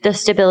from the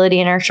stability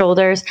in our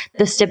shoulders,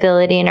 the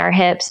stability in our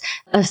hips,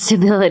 the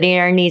stability in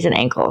our knees and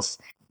ankles.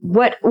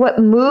 What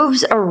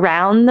moves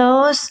around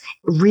those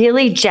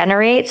really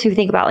generates, we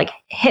think about like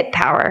hip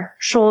power,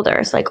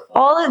 shoulders, like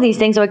all of these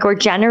things, like we're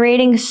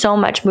generating so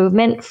much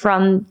movement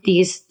from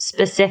these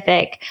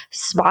specific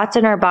spots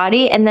in our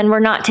body. And then we're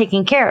not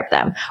taking care of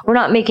them. We're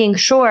not making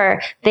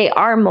sure they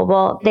are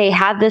mobile, they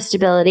have the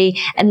stability,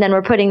 and then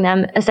we're putting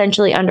them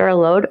essentially under a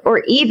load or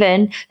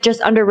even just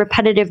under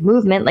repetitive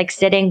movement, like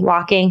sitting,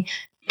 walking,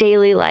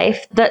 daily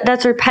life.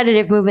 That's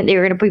repetitive movement that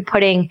you're going to be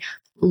putting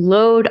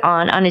load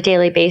on a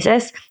daily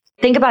basis.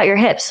 Think about your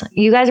hips.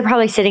 You guys are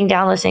probably sitting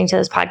down listening to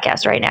this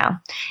podcast right now.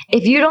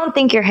 If you don't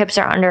think your hips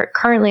are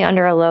currently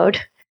under a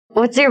load,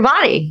 what's your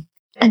body?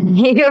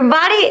 Your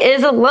body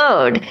is a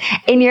load,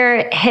 and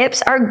your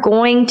hips are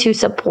going to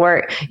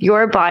support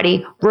your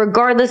body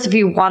regardless if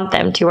you want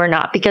them to or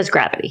not, because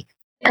gravity.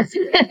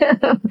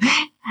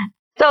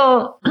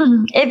 So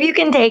if you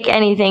can take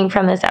anything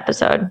from this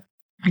episode,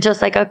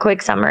 just like a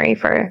quick summary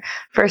for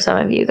some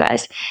of you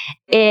guys,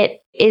 it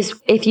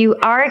is if you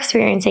are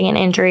experiencing an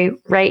injury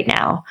right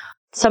now,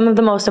 some of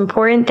the most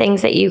important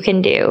things that you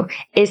can do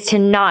is to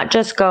not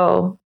just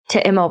go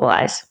to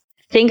immobilize.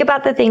 Think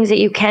about the things that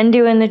you can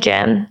do in the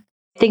gym.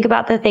 Think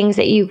about the things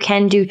that you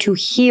can do to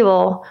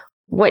heal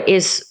what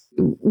is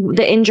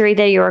the injury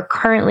that you're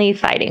currently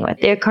fighting with,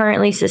 they're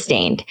currently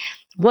sustained.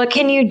 What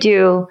can you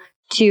do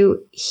to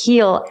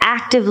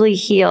actively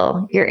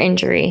heal your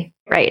injury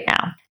right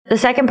now? The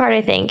second part,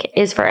 I think,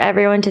 is for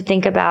everyone to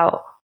think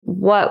about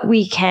what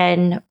we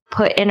can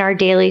put in our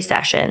daily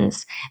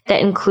sessions that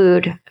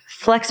include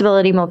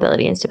flexibility,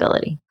 mobility, and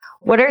stability.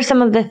 What are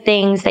some of the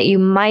things that you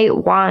might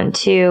want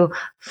to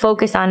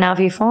focus on now? If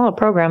you follow a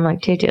program like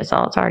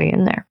TTSL, it's already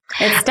in there.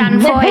 It's done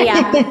for you.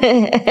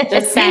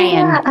 Just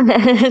saying.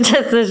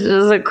 just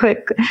a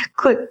quick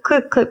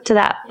clip to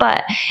that.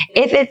 But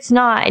if it's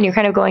not, and you're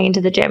kind of going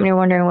into the gym and you're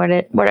wondering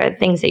what are the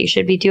things that you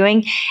should be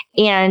doing,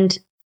 and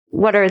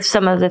what are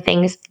some of the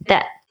things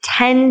that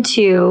tend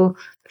to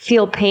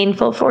feel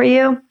painful for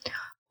you?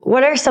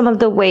 What are some of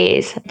the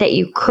ways that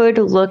you could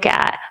look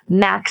at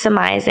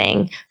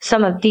maximizing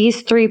some of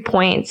these 3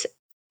 points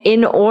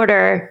in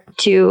order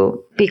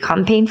to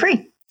become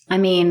pain-free? I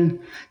mean,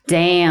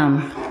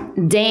 damn,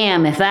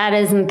 if that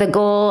isn't the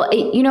goal.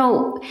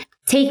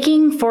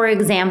 Taking, for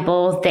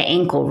example, the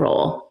ankle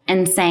roll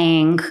and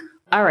saying,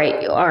 all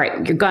right,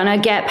 you're going to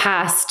get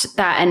past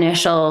that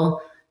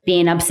initial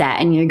being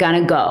upset and you're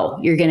going to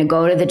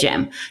go to the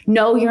gym.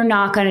 No, you're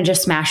not going to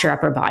just smash your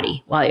upper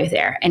body while you're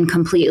there and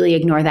completely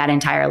ignore that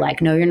entire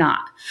leg. No, you're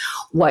not.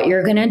 What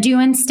you're going to do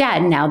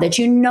instead, now that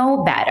you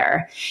know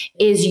better,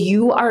 is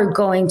you are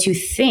going to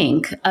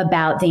think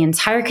about the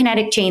entire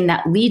kinetic chain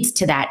that leads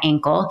to that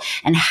ankle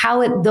and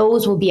how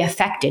those will be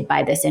affected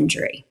by this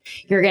injury.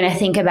 You're going to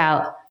think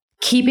about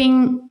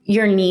keeping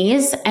your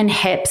knees and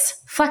hips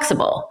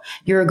flexible.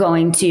 You're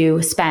going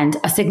to spend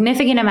a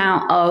significant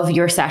amount of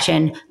your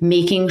session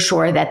making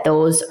sure that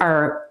those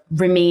are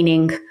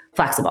remaining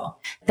flexible.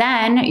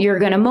 Then you're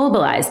going to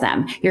mobilize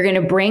them. You're going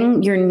to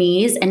bring your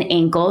knees and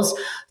ankles.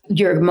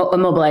 You're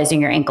immobilizing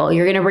your ankle.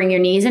 You're going to bring your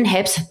knees and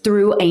hips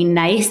through a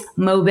nice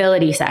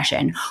mobility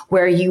session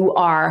where you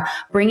are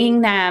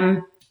bringing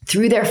them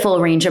through their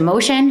full range of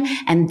motion.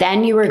 And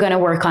then you are going to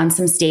work on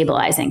some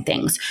stabilizing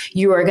things.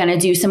 You are going to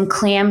do some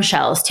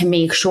clamshells to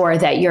make sure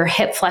that your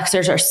hip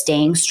flexors are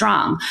staying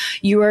strong.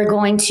 You are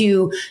going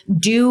to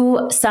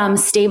do some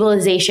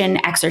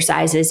stabilization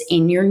exercises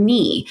in your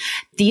knee.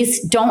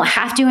 These don't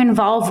have to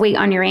involve weight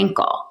on your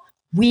ankle.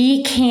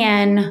 We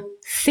can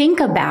think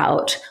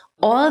about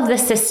all of the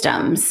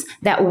systems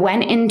that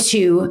went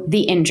into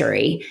the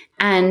injury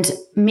and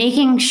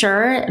making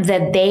sure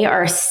that they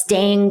are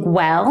staying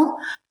well.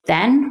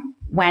 Then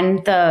when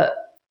the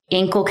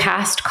ankle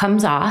cast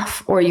comes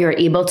off or you're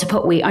able to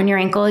put weight on your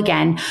ankle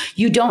again,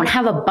 you don't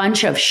have a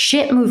bunch of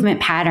shit movement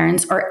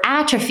patterns or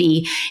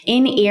atrophy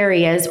in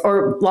areas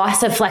or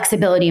loss of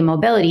flexibility and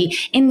mobility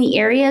in the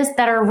areas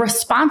that are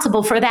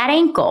responsible for that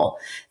ankle.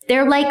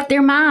 They're like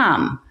their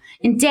mom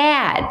and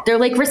dad. They're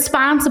like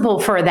responsible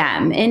for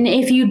them. And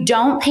if you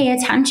don't pay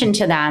attention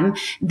to them,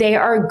 they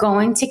are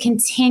going to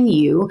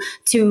continue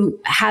to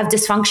have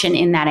dysfunction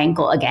in that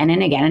ankle again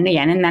and again and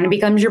again. And then it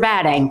becomes your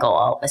bad ankle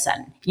all of a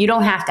sudden. You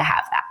don't have to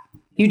have that.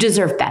 You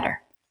deserve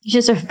better. You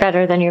deserve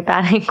better than your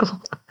bad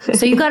ankle.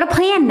 So you got a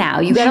plan now.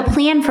 You got a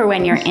plan for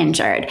when you're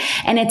injured.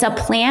 And it's a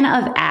plan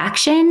of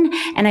action.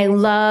 And I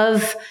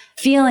love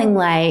feeling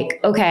like,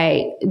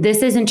 okay,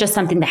 this isn't just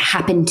something that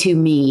happened to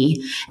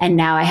me and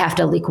now I have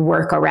to like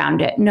work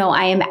around it. No,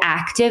 I am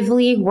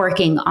actively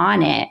working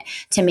on it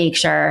to make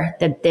sure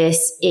that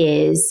this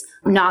is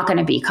not going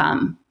to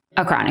become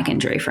a chronic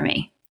injury for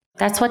me.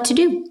 That's what to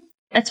do.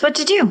 That's what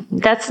to do.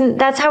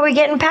 That's how we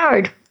get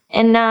empowered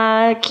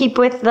and keep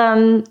with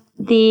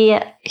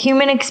the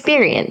human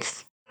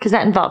experience, because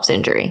that involves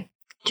injury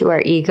to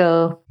our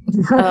ego,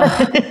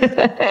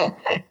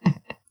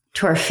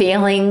 to our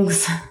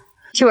feelings.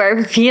 To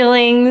our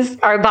feelings.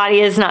 Our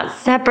body is not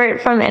separate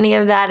from any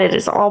of that. It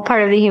is all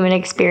part of the human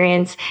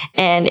experience,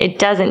 and it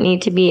doesn't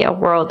need to be a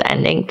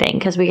world-ending thing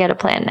because we get a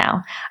plan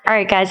now. All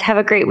right, guys, have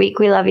a great week.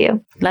 We love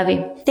you. Love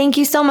you. Thank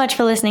you so much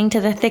for listening to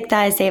the Thick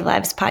Thighs Save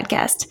Lives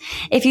podcast.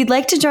 If you'd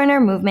like to join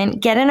our movement,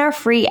 get in our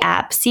free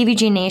app,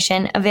 CVG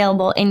Nation,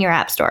 available in your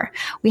app store.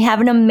 We have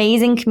an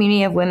amazing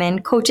community of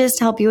women, coaches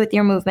to help you with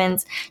your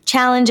movements,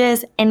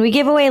 challenges, and we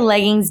give away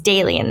leggings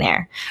daily in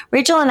there.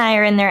 Rachel and I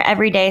are in there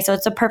every day, so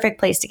it's a perfect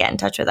place to get in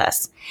touch with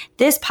us.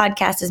 This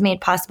podcast is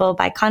made possible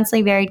by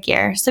Constantly Varied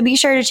Gear, so be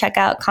sure to check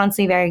out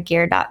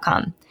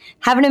constantlyvariedgear.com.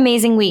 Have an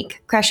amazing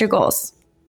week. Crush your goals.